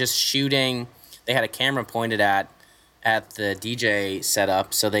they were just shooting. They had a camera pointed at the DJ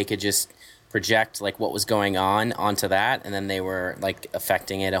setup, so they could just project like what was going on onto that, and then they were like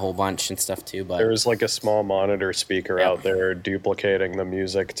affecting it a whole bunch and stuff too. But there was like a small monitor speaker out there duplicating the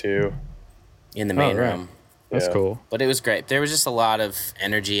music too in the main room. That's cool. But it was great. There was just a lot of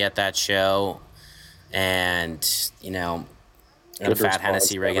energy at that show, and you know, and a fat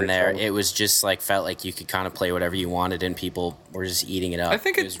Hennessy rig in there. It was just like felt like you could kind of play whatever you wanted, and people were just eating it up. I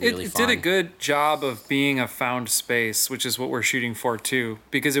think it was really it fun. did a good job of being a found space, which is what we're shooting for too,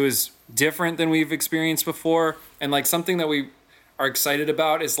 because it was different than we've experienced before, and like something that we are excited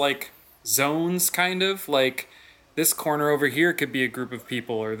about is like zones, kind of like this corner over here could be a group of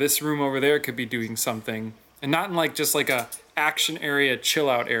people, or this room over there could be doing something, and not in like just like a action area, chill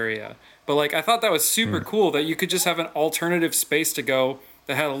out area. But like I thought that was super cool that you could just have an alternative space to go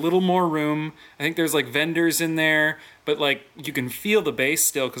that had a little more room. I think there's like vendors in there, but like you can feel the bass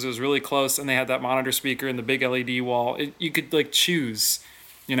still because it was really close, and they had that monitor speaker and the big LED wall. You could like choose,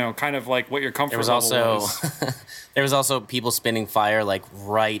 you know, kind of like what your comfort level was. There was also people spinning fire like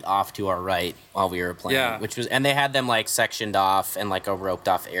right off to our right while we were playing, which was, and they had them like sectioned off and like a roped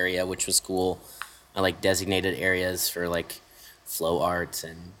off area, which was cool, and like designated areas for like flow arts,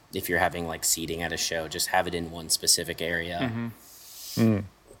 and if you're having like seating at a show, just have it in one specific area.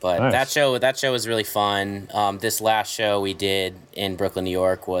 But Nice. that show was really fun. This last show we did in Brooklyn, New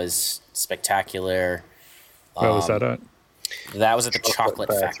York was spectacular. Where was that at? That was at the Chocolate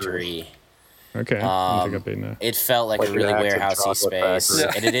Factory. Okay, I don't think I've been there. It felt like a really warehousey space,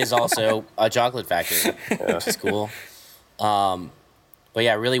 and it is also a chocolate factory, which is cool. But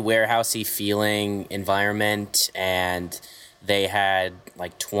yeah, really warehousey feeling environment, and they had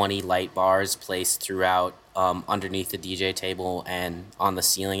like 20 light bars placed throughout underneath the DJ table and on the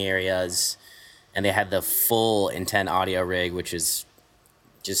ceiling areas, and they had the full Intent audio rig, which is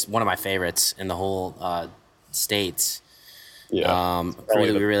just one of my favorites in the whole States. Yeah, We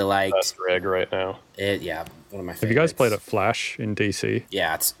really liked best rig right now. it. Yeah, one of my favorites. Have you guys played at Flash in DC?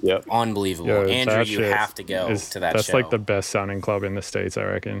 Yeah, it's Yep. unbelievable. Yo, Andrew, that you shit have to go to that that's show. like the best sounding club in the States, I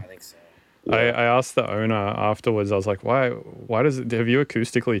reckon. I think so. I asked the owner afterwards, I was like, why does it, have you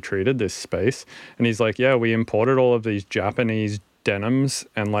acoustically treated this space? And he's like, yeah, we imported all of these Japanese denims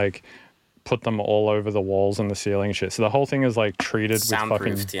and like put them all over the walls and the ceiling shit. So the whole thing is like treated with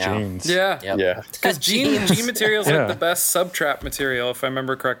fucking Soundproofed, yeah. jeans. Yeah. Yep. Yeah, Because Gene material is Yeah. like the best sub-trap material, if I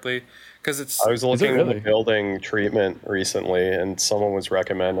remember correctly. Because it's I was looking really? at the building treatment recently, and someone was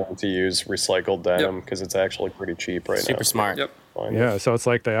recommending to use recycled denim because it's actually pretty cheap right now. Super smart. Yep. Fine. Yeah, so it's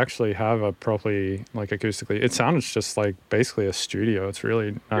like they actually have a properly, like acoustically, it sounds just like basically a studio. It's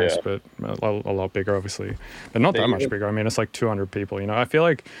really nice, Yeah. but a lot bigger, obviously. But not that much bigger. I mean, it's like 200 people, you know. I feel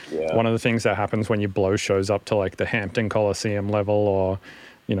like Yeah. one of the things that happens when you blow shows up to like the Hampton Coliseum level or,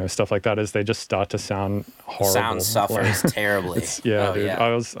 you know, stuff like that is they just start to sound horrible. Sound suffers terribly. Yeah, Oh, dude.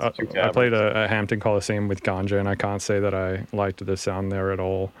 yeah. I played a Hampton Coliseum with Ganja, and I can't say that I liked the sound there at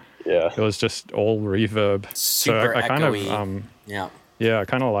all. Yeah. It was just all reverb. Super so I kind of echoey. Yeah. yeah, I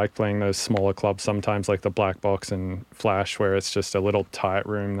kind of like playing those smaller clubs sometimes, like the Black Box and Flash, where it's just a little tight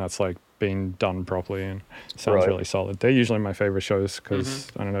room that's like being done properly and sounds Right. really solid. They're usually my favorite shows because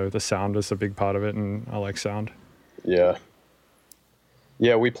I don't know, the sound is a big part of it, and I like sound. Yeah.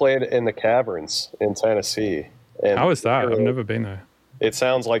 Yeah, we played in the caverns in Tennessee. And How is that? I've never been there. It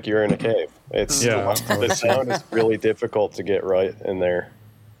sounds like you're in a cave. It's Yeah. the sound is really difficult to get right in there.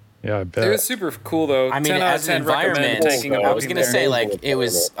 Yeah, I bet. It was super cool though. I mean, 10 out as of an 10 recommend environment, taking a I I walk was in gonna there. say like it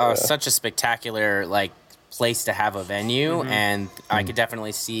was Yeah. such a spectacular like place to have a venue, and I could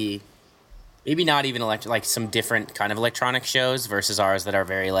definitely see maybe not even like some different kind of electronic shows versus ours that are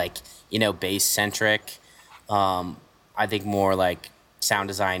very like, you know, bass centric. I think more like sound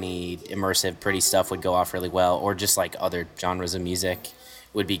designy, immersive, pretty stuff would go off really well, or just like other genres of music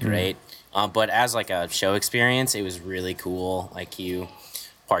would be great. But as like a show experience, it was really cool. Like you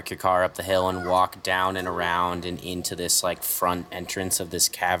park your car up the hill and walk down and around and into this like front entrance of this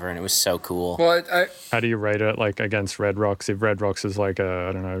cavern. It was so cool. Well, How do you rate it like against Red Rocks? If Red Rocks is like a,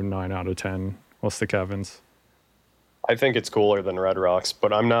 I don't know, 9 out of 10, what's the caverns? I think it's cooler than Red Rocks,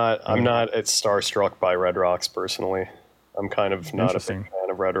 but I'm not it's starstruck by Red Rocks personally. I'm kind of not a big fan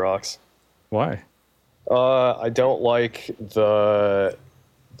of Red Rocks. Why? I don't like the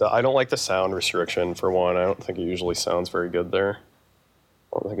sound restriction for one. I don't think it usually sounds very good there.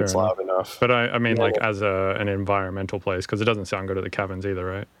 I don't think it's loud enough. But I mean, like as an environmental place, because it doesn't sound good at the caverns either,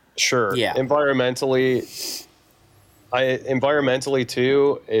 right? Sure. Yeah. Environmentally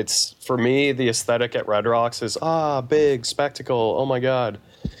too, it's, for me, the aesthetic at Red Rocks is, big spectacle, oh my God.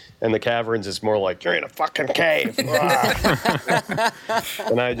 And the caverns is more like, you're in a fucking cave. And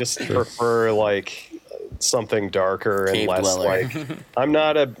I just prefer like something darker and Cave less dweller. like, I'm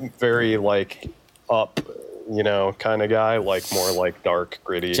not a very like up, kind of guy, like more like dark,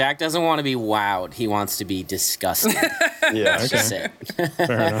 gritty. Jack doesn't want to be wowed. He wants to be disgusted. Yeah, That's just it.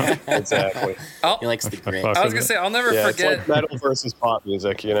 Fair enough. exactly. He likes the grit. fuck I was gonna say I'll never Yeah, forget. it's like metal versus pop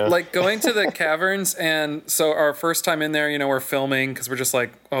music, Like going to the caverns, and so our first time in there, we're filming because we're just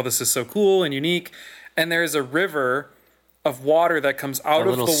like, oh, this is so cool and unique. And there's a river of water that comes out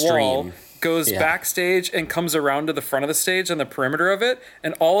of the little wall, stream. goes backstage and comes around to the front of the stage and the perimeter of it,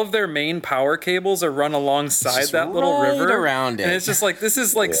 and all of their main power cables are run alongside Just that little right river around it. And it's just like, this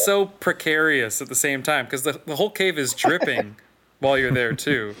is like so precarious at the same time because the whole cave is dripping while you're there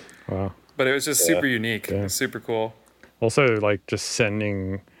too. Wow. But it was just super unique. It was super cool. Also, like just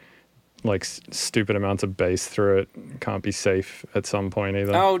sending like stupid amounts of bass through it can't be safe at some point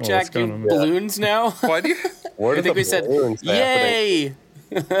either. Oh, What's Jack, going you on? balloons now? Why do you? What I think we said, yay!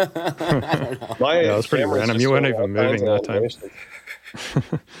 Yeah, that was pretty random. You weren't even moving that time.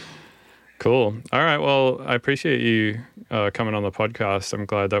 Cool. All right. Well, I appreciate you coming on the podcast. I'm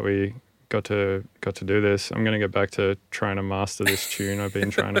glad that we got to do this. I'm going to get back to trying to master this tune. I've been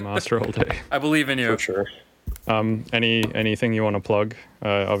trying to master all day. I believe in you. For sure. Anything you want to plug?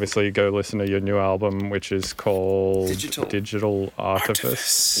 Obviously, go listen to your new album, which is called Digital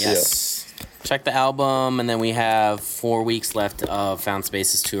Artifice. Yes. Check the album, and then we have 4 weeks left of Found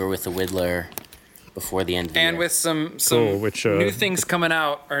Spaces tour with the Whittler before the end of the And year. with some Cool, which, new things coming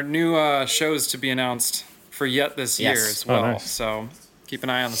out, or new shows to be announced for yet this year as well. nice. So keep an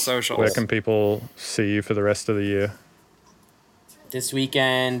eye on the socials. Where can people see you for the rest of the year? This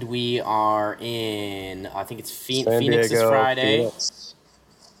weekend we are in, I think it's San Phoenix Diego, is Friday, Phoenix.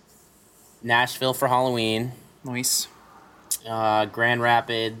 Nashville for Halloween, Nice. Grand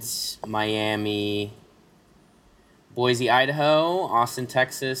Rapids, Miami, Boise, Idaho, Austin,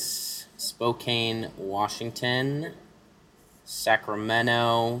 Texas, Spokane, Washington,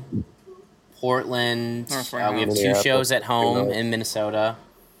 Sacramento, Portland. North We have two Minneapolis. shows at home in Minnesota.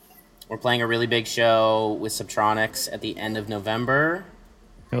 We're playing a really big show with Subtronics at the end of November.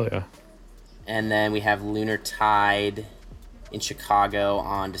 Hell yeah. And then we have Lunar Tide in Chicago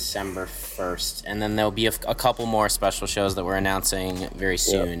on December 1st. And then there'll be a couple more special shows that we're announcing very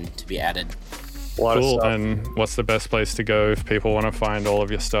soon to be added. A lot of Cool. stuff. And what's the best place to go if people want to find all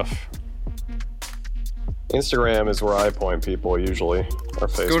of your stuff? Instagram is where I point people usually. Or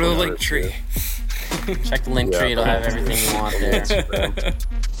Facebook. Go to the link tree. Check the link tree. It'll have everything you want there.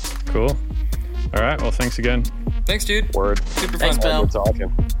 Cool. All right. Well, thanks again. Thanks, dude. Word. Super Thanks, fun. Bill. We're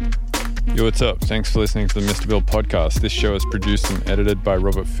talking. Yo, what's up? Thanks for listening to the Mr. Bill podcast. This show is produced and edited by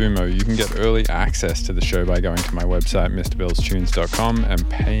Robert Fumo. You can get early access to the show by going to my website, MrBillsTunes.com, and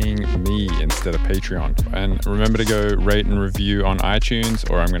paying me instead of Patreon. And remember to go rate and review on iTunes,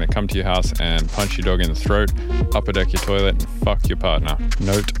 or I'm going to come to your house and punch your dog in the throat, upper deck your toilet, and fuck your partner.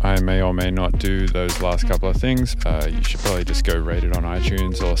 Note, I may or may not do those last couple of things. You should probably just go rate it on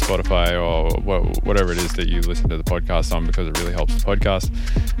iTunes or Spotify or whatever it is that you listen to the podcast on, because it really helps the podcast.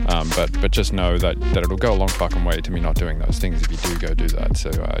 But just know that it'll go a long fucking way to me not doing those things if you do go do that. So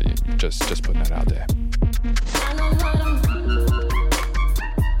just putting that out there.